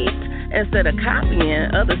they peeped. Instead of copying,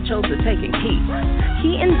 others chose to take and keep.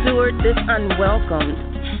 He endured this unwelcomed,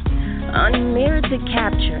 unmerited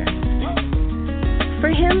capture. For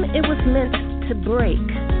him, it was meant to break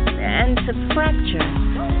and to fracture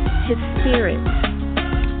his spirit.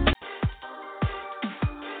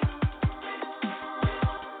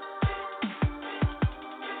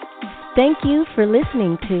 Thank you for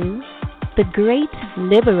listening to The Great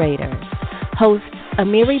Liberators, hosts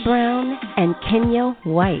Amiri Brown and Kenya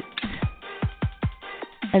White.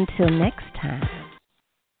 Until next time.